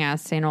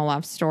long-ass St.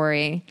 Olaf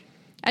story.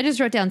 I just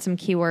wrote down some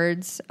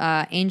keywords.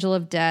 Angel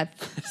of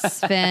Death,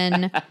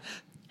 Sven,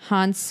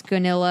 Hans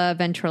Gunilla,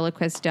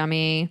 ventriloquist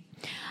dummy.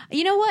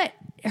 You know what?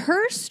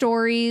 Her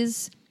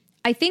stories,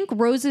 I think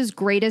Rose's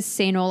greatest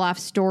St. Olaf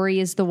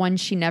story is the one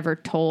she never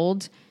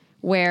told,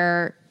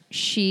 where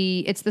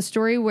it's the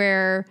story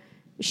where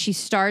she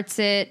starts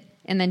it,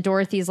 and then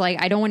Dorothy's like,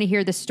 "I don't want to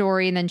hear the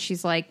story." And then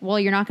she's like, "Well,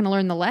 you're not going to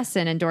learn the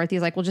lesson." And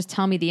Dorothy's like, "Well, just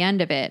tell me the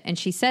end of it." And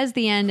she says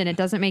the end, and it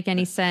doesn't make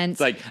any sense.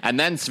 It's like, and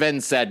then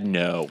Sven said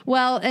no.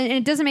 Well, and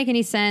it doesn't make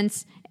any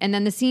sense. And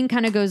then the scene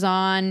kind of goes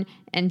on,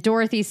 and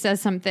Dorothy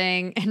says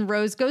something, and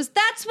Rose goes,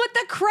 "That's what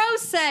the crow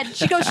said."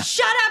 She goes,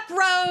 "Shut up,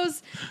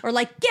 Rose," or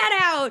like, "Get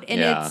out."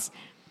 And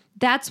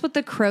that's what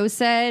the crow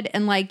said.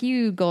 And like,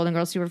 you Golden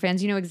Girls super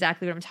fans, you know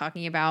exactly what I'm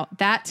talking about.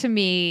 That to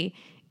me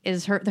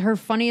is her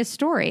funniest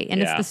story,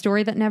 and it's the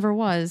story that never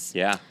was.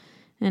 Yeah.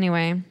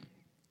 Anyway,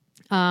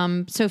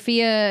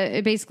 Sophia,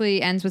 it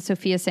basically ends with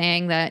Sophia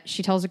saying that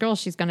she tells the girl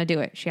she's going to do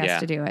it. She has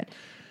to do it.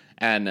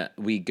 And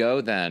we go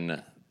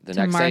then the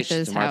next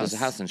day to Martha's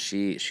house, and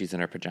she's in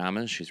her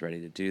pajamas. She's ready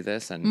to do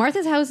this. And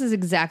Martha's house is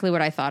exactly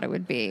what I thought it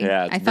would be.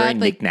 Yeah, it's I very thought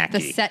like knick-knacky.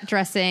 the set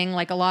dressing,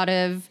 like a lot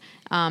of,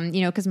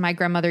 because my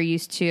grandmother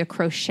used to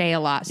crochet a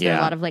lot, so there are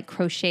a lot of like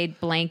crocheted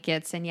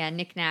blankets and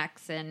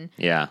knickknacks and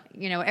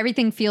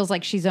everything feels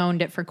like she's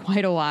owned it for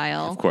quite a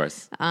while. Of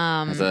course,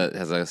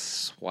 has a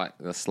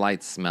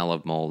slight smell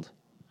of mold.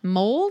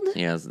 Mold?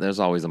 Yeah, there's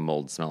always a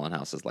mold smell in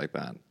houses like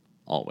that.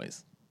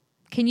 Always.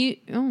 Can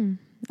you?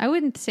 I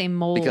wouldn't say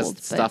mold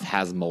because stuff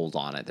has mold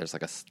on it. There's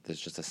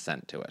just a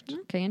scent to it.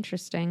 Okay,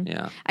 interesting.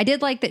 Yeah, I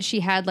did like that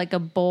she had like a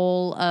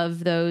bowl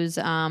of those,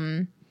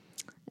 like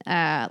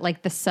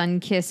the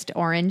sun-kissed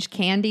orange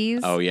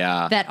candies. Oh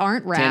yeah, that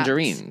aren't wrapped.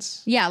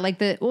 Tangerines. Yeah,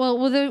 like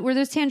were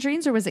those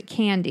tangerines or was it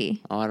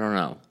candy? Oh, I don't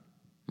know.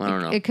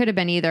 It could have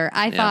been either.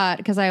 I thought,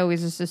 because I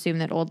always just assume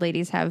that old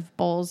ladies have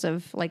bowls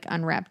of like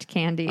unwrapped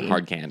candy,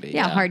 hard candy.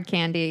 Yeah, hard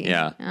candy.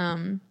 Yeah,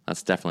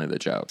 that's definitely the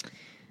joke.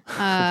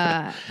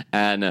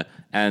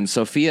 And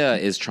Sophia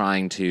is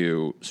trying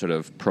to sort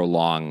of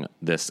prolong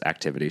this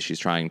activity. She's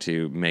trying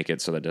to make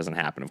it so that it doesn't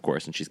happen, of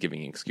course, and she's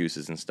giving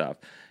excuses and stuff.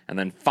 And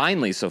then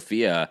finally,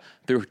 Sophia,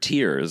 through her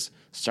tears,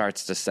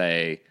 starts to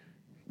say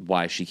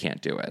why she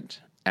can't do it.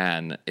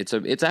 And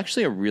it's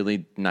actually a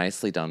really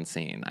nicely done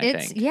scene, I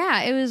think.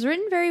 Yeah, it was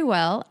written very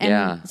well.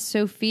 And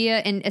Sophia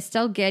and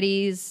Estelle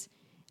Getty's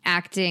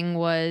acting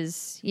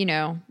was,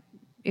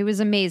 it was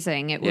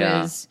amazing. It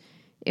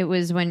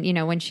was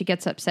when she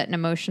gets upset and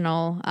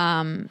emotional.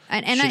 And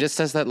she just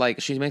says that,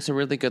 like, she makes a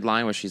really good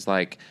line where she's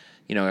like,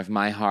 if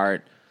my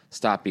heart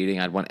stopped beating,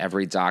 I'd want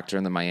every doctor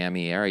in the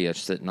Miami area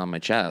sitting on my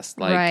chest.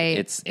 Like,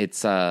 right.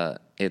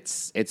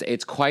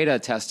 It's quite a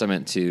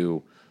testament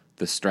to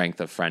the strength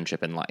of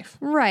friendship in life.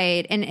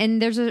 Right.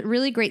 And there's a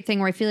really great thing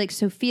where I feel like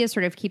Sophia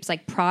sort of keeps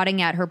like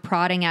prodding at her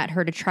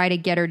to try to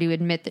get her to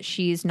admit that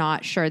she's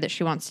not sure that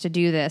she wants to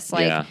do this.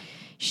 Like,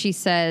 she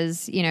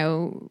says,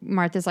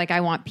 Martha's like,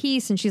 "I want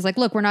peace." And she's like,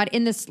 "Look, we're not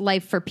in this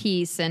life for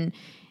peace." And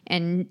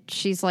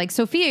she's like,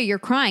 "Sophia, you're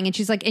crying." And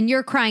she's like, "And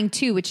you're crying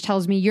too," which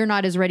tells me you're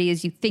not as ready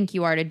as you think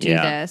you are to do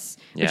this,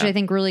 which I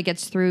think really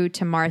gets through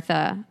to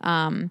Martha.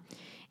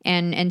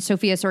 And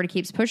Sophia sort of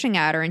keeps pushing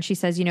at her, and she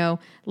says,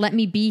 "Let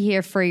me be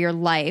here for your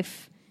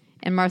life."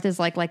 And Martha's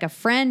like a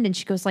friend, and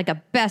she goes, "Like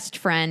a best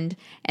friend."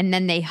 And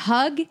then they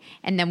hug,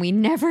 and then we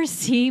never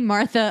see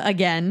Martha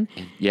again.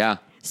 Yeah.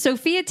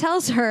 Sophia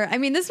tells her, I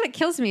mean, this is what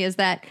kills me, is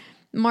that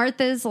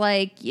Martha's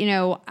like, you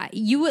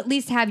at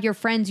least have your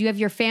friends, you have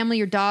your family,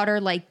 your daughter,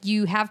 like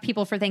you have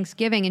people for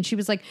Thanksgiving. And she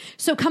was like,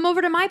 "So come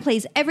over to my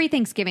place every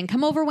Thanksgiving.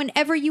 Come over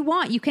whenever you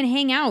want. You can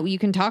hang out. You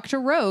can talk to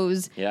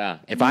Rose." Yeah.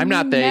 If I'm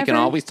not there, you can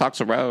always talk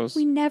to Rose.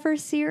 We never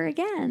see her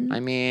again. I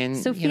mean,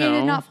 Sophia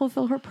did not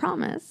fulfill her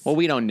promise. Well,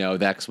 we don't know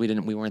that because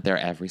we weren't there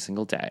every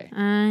single day.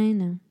 I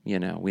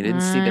know. We didn't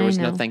see, there was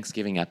no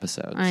Thanksgiving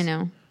episodes. I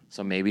know.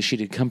 So maybe she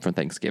did come from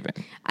Thanksgiving.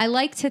 I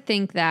like to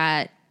think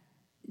that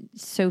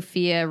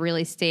Sophia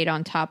really stayed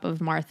on top of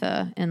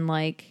Martha and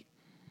like,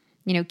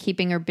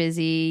 keeping her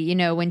busy,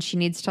 when she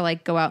needs to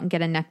like go out and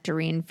get a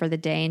nectarine for the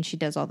day and she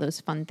does all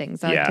those fun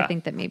things. I like to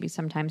think that maybe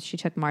sometimes she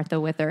took Martha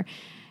with her.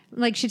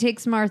 Like she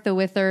takes Martha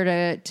with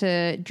her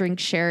to drink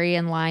sherry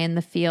and lie in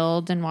the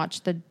field and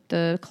watch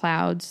the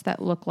clouds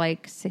that look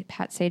like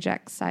Pat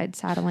Sajak side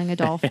saddling a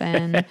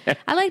dolphin.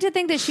 I like to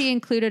think that she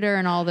included her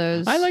in all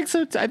those. I think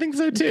so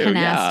too.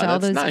 Canasta, all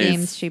those nice.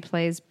 games she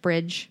plays,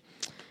 bridge.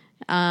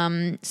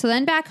 So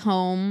then back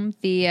home,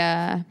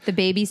 the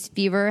baby's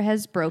fever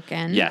has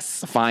broken.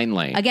 Yes,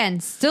 finally. Again,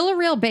 still a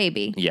real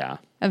baby. Yeah.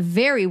 A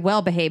very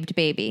well-behaved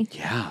baby.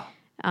 Yeah.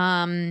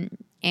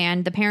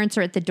 And the parents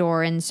are at the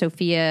door, and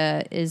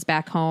Sophia is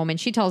back home, and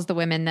she tells the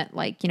women that,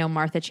 like,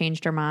 Martha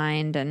changed her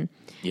mind. And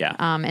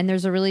and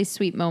there's a really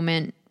sweet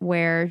moment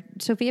where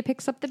Sophia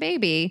picks up the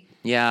baby.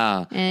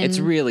 Yeah, and it's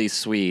really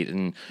sweet,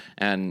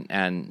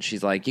 and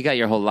she's like, "You got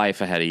your whole life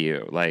ahead of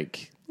you,"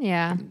 like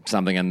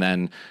something, and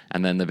then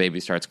the baby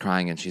starts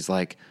crying, and she's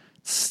like,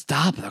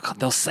 "Stop!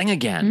 They'll sing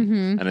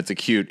again." And it's a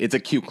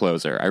cute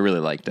closer. I really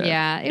liked it.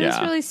 Yeah, it was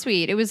really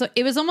sweet. It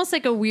was almost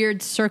like a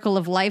weird circle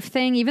of life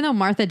thing. Even though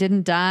Martha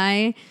didn't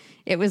die,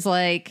 it was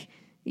like,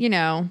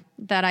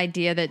 that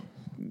idea that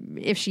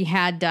if she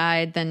had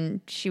died, then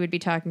she would be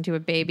talking to a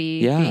baby.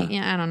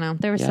 Yeah. I don't know.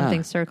 There was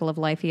something circle of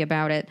lifey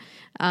about it.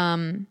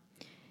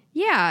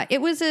 Yeah,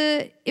 it was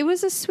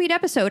a sweet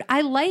episode.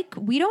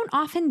 We don't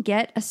often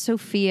get a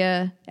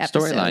Sophia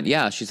episode.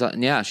 Storyline.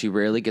 Yeah, she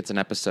rarely gets an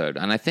episode.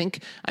 And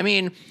I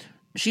mean,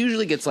 she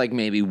usually gets like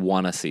maybe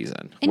one a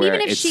season. And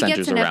even if she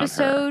gets an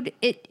episode,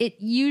 it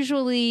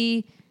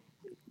usually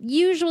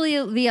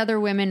the other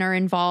women are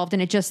involved,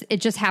 and it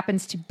just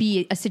happens to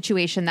be a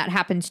situation that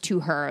happens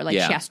to her. Like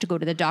she has to go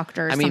to the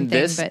doctor or something.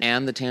 This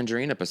and the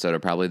Tangerine episode are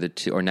probably the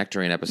two, or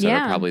Nectarine episode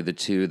are probably the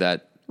two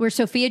that... Where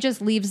Sophia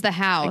just leaves the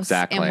house,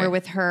 and we're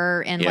with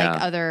her and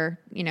like other,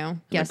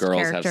 guest the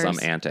girls characters. have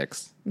some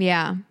antics.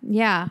 Yeah.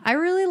 I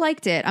really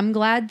liked it. I'm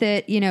glad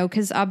that,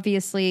 because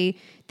obviously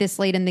this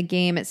late in the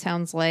game, it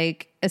sounds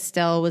like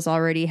Estelle was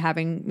already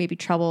having maybe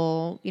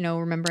trouble,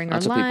 remembering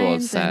That's her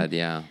lines. That's what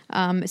people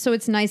have said, So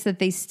it's nice that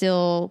they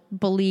still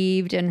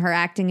believed in her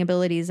acting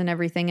abilities and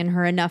everything, and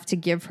her enough to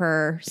give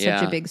her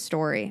such a big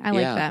story. I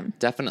like that.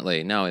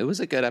 Definitely. No, it was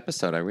a good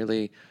episode. I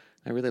really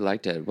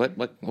liked it.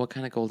 What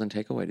kind of golden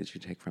takeaway did you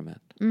take from it?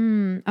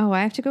 Oh,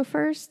 I have to go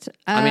first?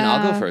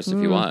 I'll go first if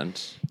you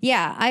want.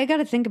 Yeah, I got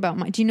to think about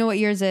mine. Do you know what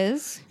yours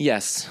is?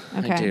 Yes,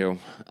 okay. I do.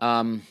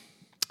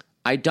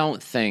 I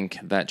don't think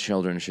that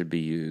children should be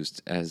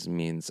used as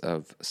means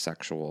of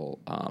sexual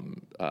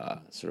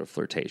sort of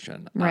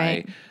flirtation.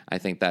 Right. I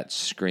think that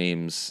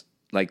screams,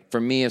 like,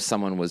 for me, if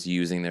someone was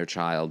using their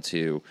child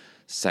to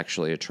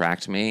sexually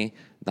attract me,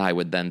 I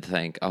would then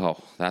think, oh,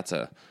 that's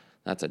a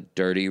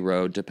dirty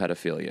road to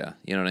pedophilia.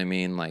 You know what I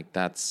mean? Like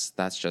that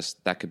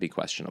could be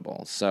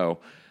questionable. So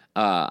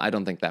I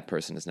don't think that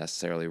person is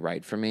necessarily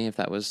right for me if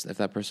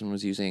that person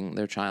was using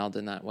their child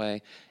in that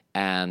way.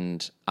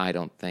 And I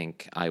don't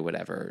think I would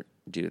ever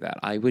do that.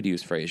 I would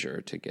use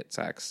Frasier to get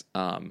sex.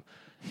 And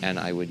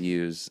I would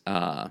use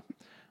my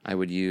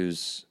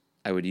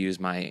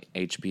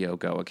HBO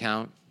Go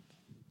account.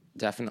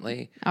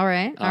 Definitely. All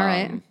right.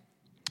 I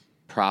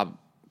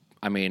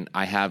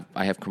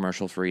have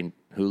commercial free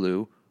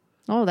Hulu.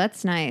 Oh,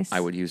 that's nice. I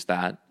would use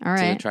that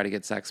to try to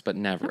get sex, but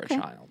never a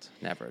child.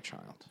 Never a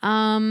child.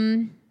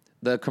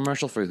 The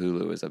commercial free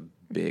Hulu is a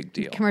big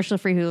deal. Commercial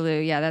free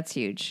Hulu, yeah, that's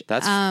huge.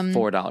 That's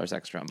 $4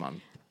 extra a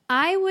month.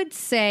 I would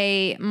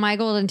say my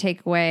golden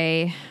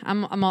takeaway.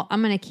 I'm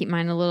going to keep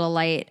mine a little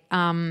light.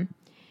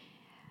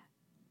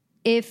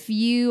 If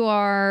you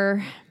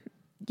are,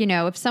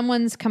 if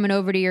someone's coming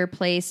over to your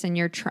place and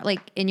you're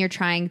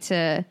trying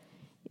to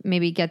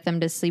maybe get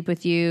them to sleep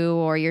with you,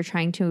 or you're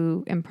trying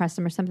to impress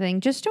them or something,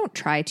 just don't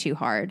try too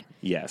hard.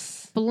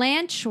 Yes.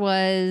 Blanche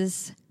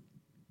was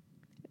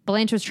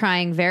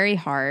trying very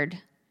hard,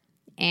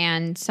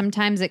 and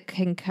sometimes it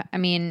can,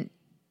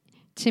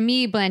 to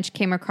me, Blanche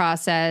came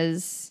across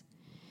as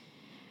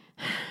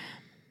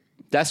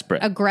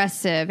desperate,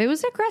 aggressive. It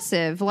was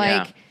aggressive.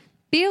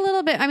 Be a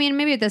little bit,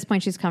 maybe at this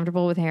point she's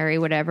comfortable with Harry,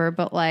 whatever,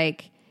 but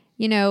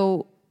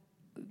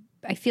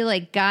I feel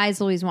like guys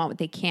always want what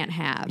they can't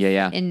have.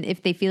 Yeah. And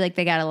if they feel like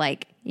they got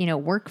to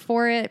work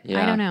for it,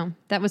 I don't know.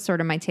 That was sort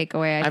of my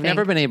takeaway. I've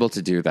never been able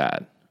to do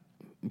that.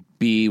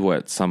 Be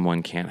what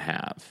someone can't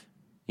have.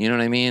 You know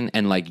what I mean?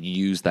 And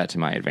use that to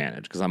my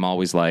advantage, because I'm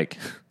always like,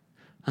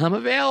 I'm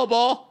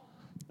available.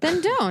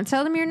 Then don't.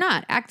 Tell them you're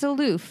not. Act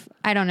aloof.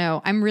 I don't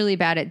know. I'm really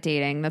bad at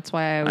dating. That's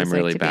why I always I'm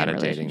really like to bad be in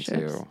at dating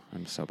relationships. too.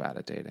 I'm so bad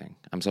at dating.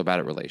 I'm so bad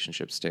at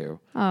relationships too.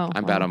 Oh,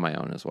 I'm bad on my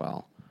own as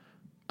well.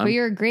 But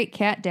you're a great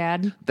cat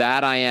dad.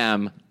 That I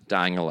am.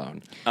 Dying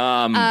alone.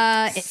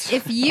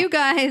 If you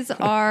guys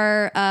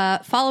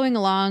are following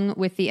along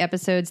with the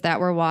episodes that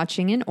we're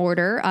watching in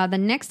order, the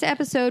next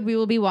episode we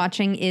will be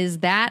watching is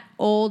That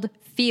Old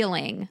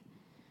Feeling.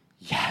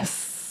 Yes.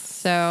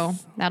 So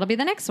that'll be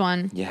the next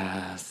one.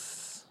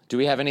 Yes. Do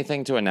we have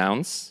anything to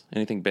announce?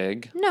 Anything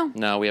big? No.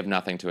 No, we have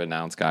nothing to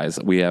announce, guys.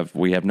 We have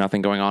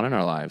nothing going on in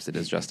our lives. It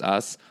is just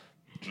us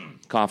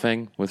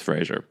coughing with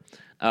Frasier.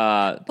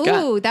 That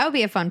would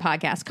be a fun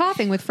podcast.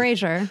 Coughing with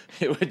Frasier.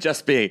 It would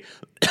just be,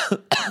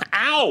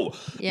 ow!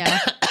 Yeah.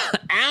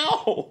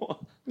 Ow!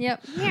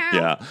 Yep.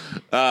 Yeah.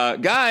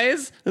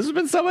 Guys, this has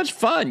been so much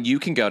fun. You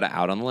can go to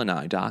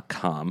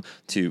outonthelanai.com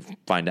to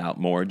find out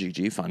more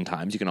GG fun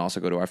times. You can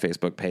also go to our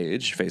Facebook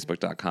page,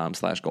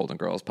 facebook.com/Golden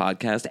Girls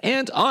Podcast,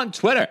 and on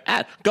Twitter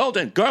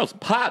 @Golden Girls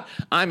Pod.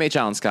 I'm H.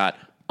 Alan Scott.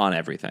 on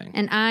everything.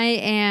 And I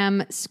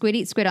am Squid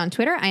Eat Squid on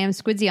Twitter. I am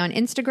Squidsy on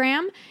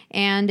Instagram.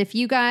 And if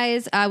you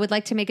guys would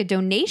like to make a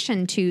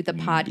donation to the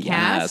podcast,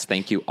 yes,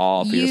 thank you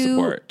all for your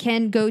support. You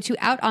can go to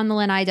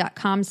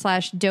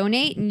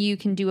outonthelanai.com/donate, and you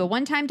can do a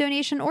one-time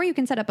donation, or you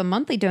can set up a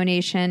monthly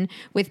donation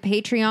with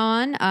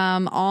Patreon.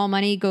 All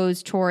money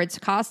goes towards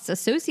costs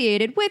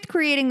associated with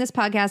creating this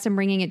podcast and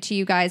bringing it to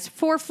you guys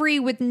for free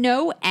with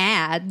no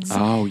ads.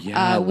 Oh,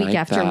 yeah. Week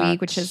after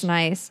week, which is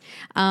nice.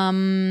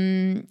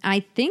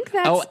 I think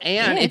that's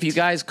and if you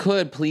guys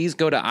could, please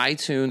go to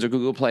iTunes or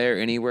Google Play or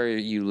anywhere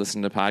you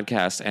listen to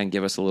podcasts and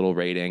give us a little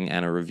rating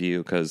and a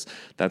review, because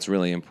that's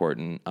really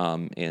important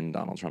in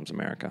Donald Trump's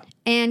America.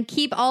 And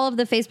keep all of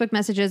the Facebook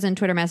messages and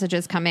Twitter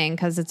messages coming,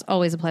 because it's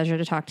always a pleasure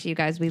to talk to you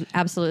guys. We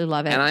absolutely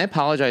love it. And I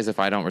apologize if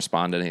I don't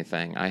respond to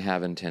anything. I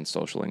have intense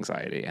social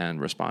anxiety, and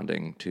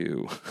responding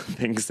to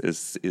things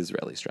is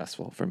really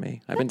stressful for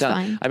me. I've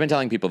been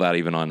telling people that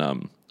even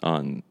on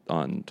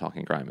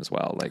Talking Crime as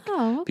well. Like,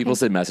 people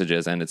send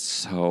messages, and it's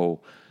so,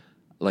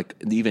 like,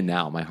 even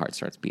now my heart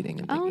starts beating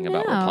and thinking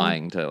about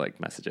replying to like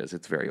messages.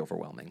 It's very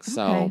overwhelming.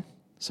 So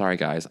sorry,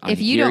 guys.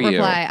 If you don't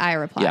reply, I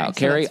reply. Yeah, so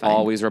Carrie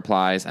always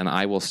replies, and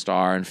I will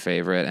star and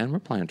favorite and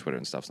reply on Twitter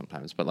and stuff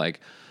sometimes. But like,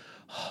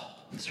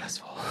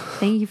 stressful.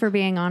 Thank you for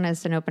being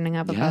honest and opening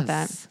up about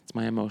that. It's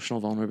my emotional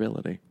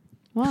vulnerability.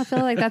 Well, I feel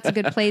like that's a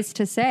good place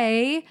to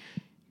say,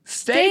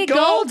 Stay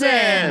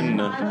golden!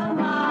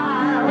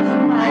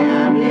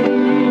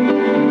 Miami.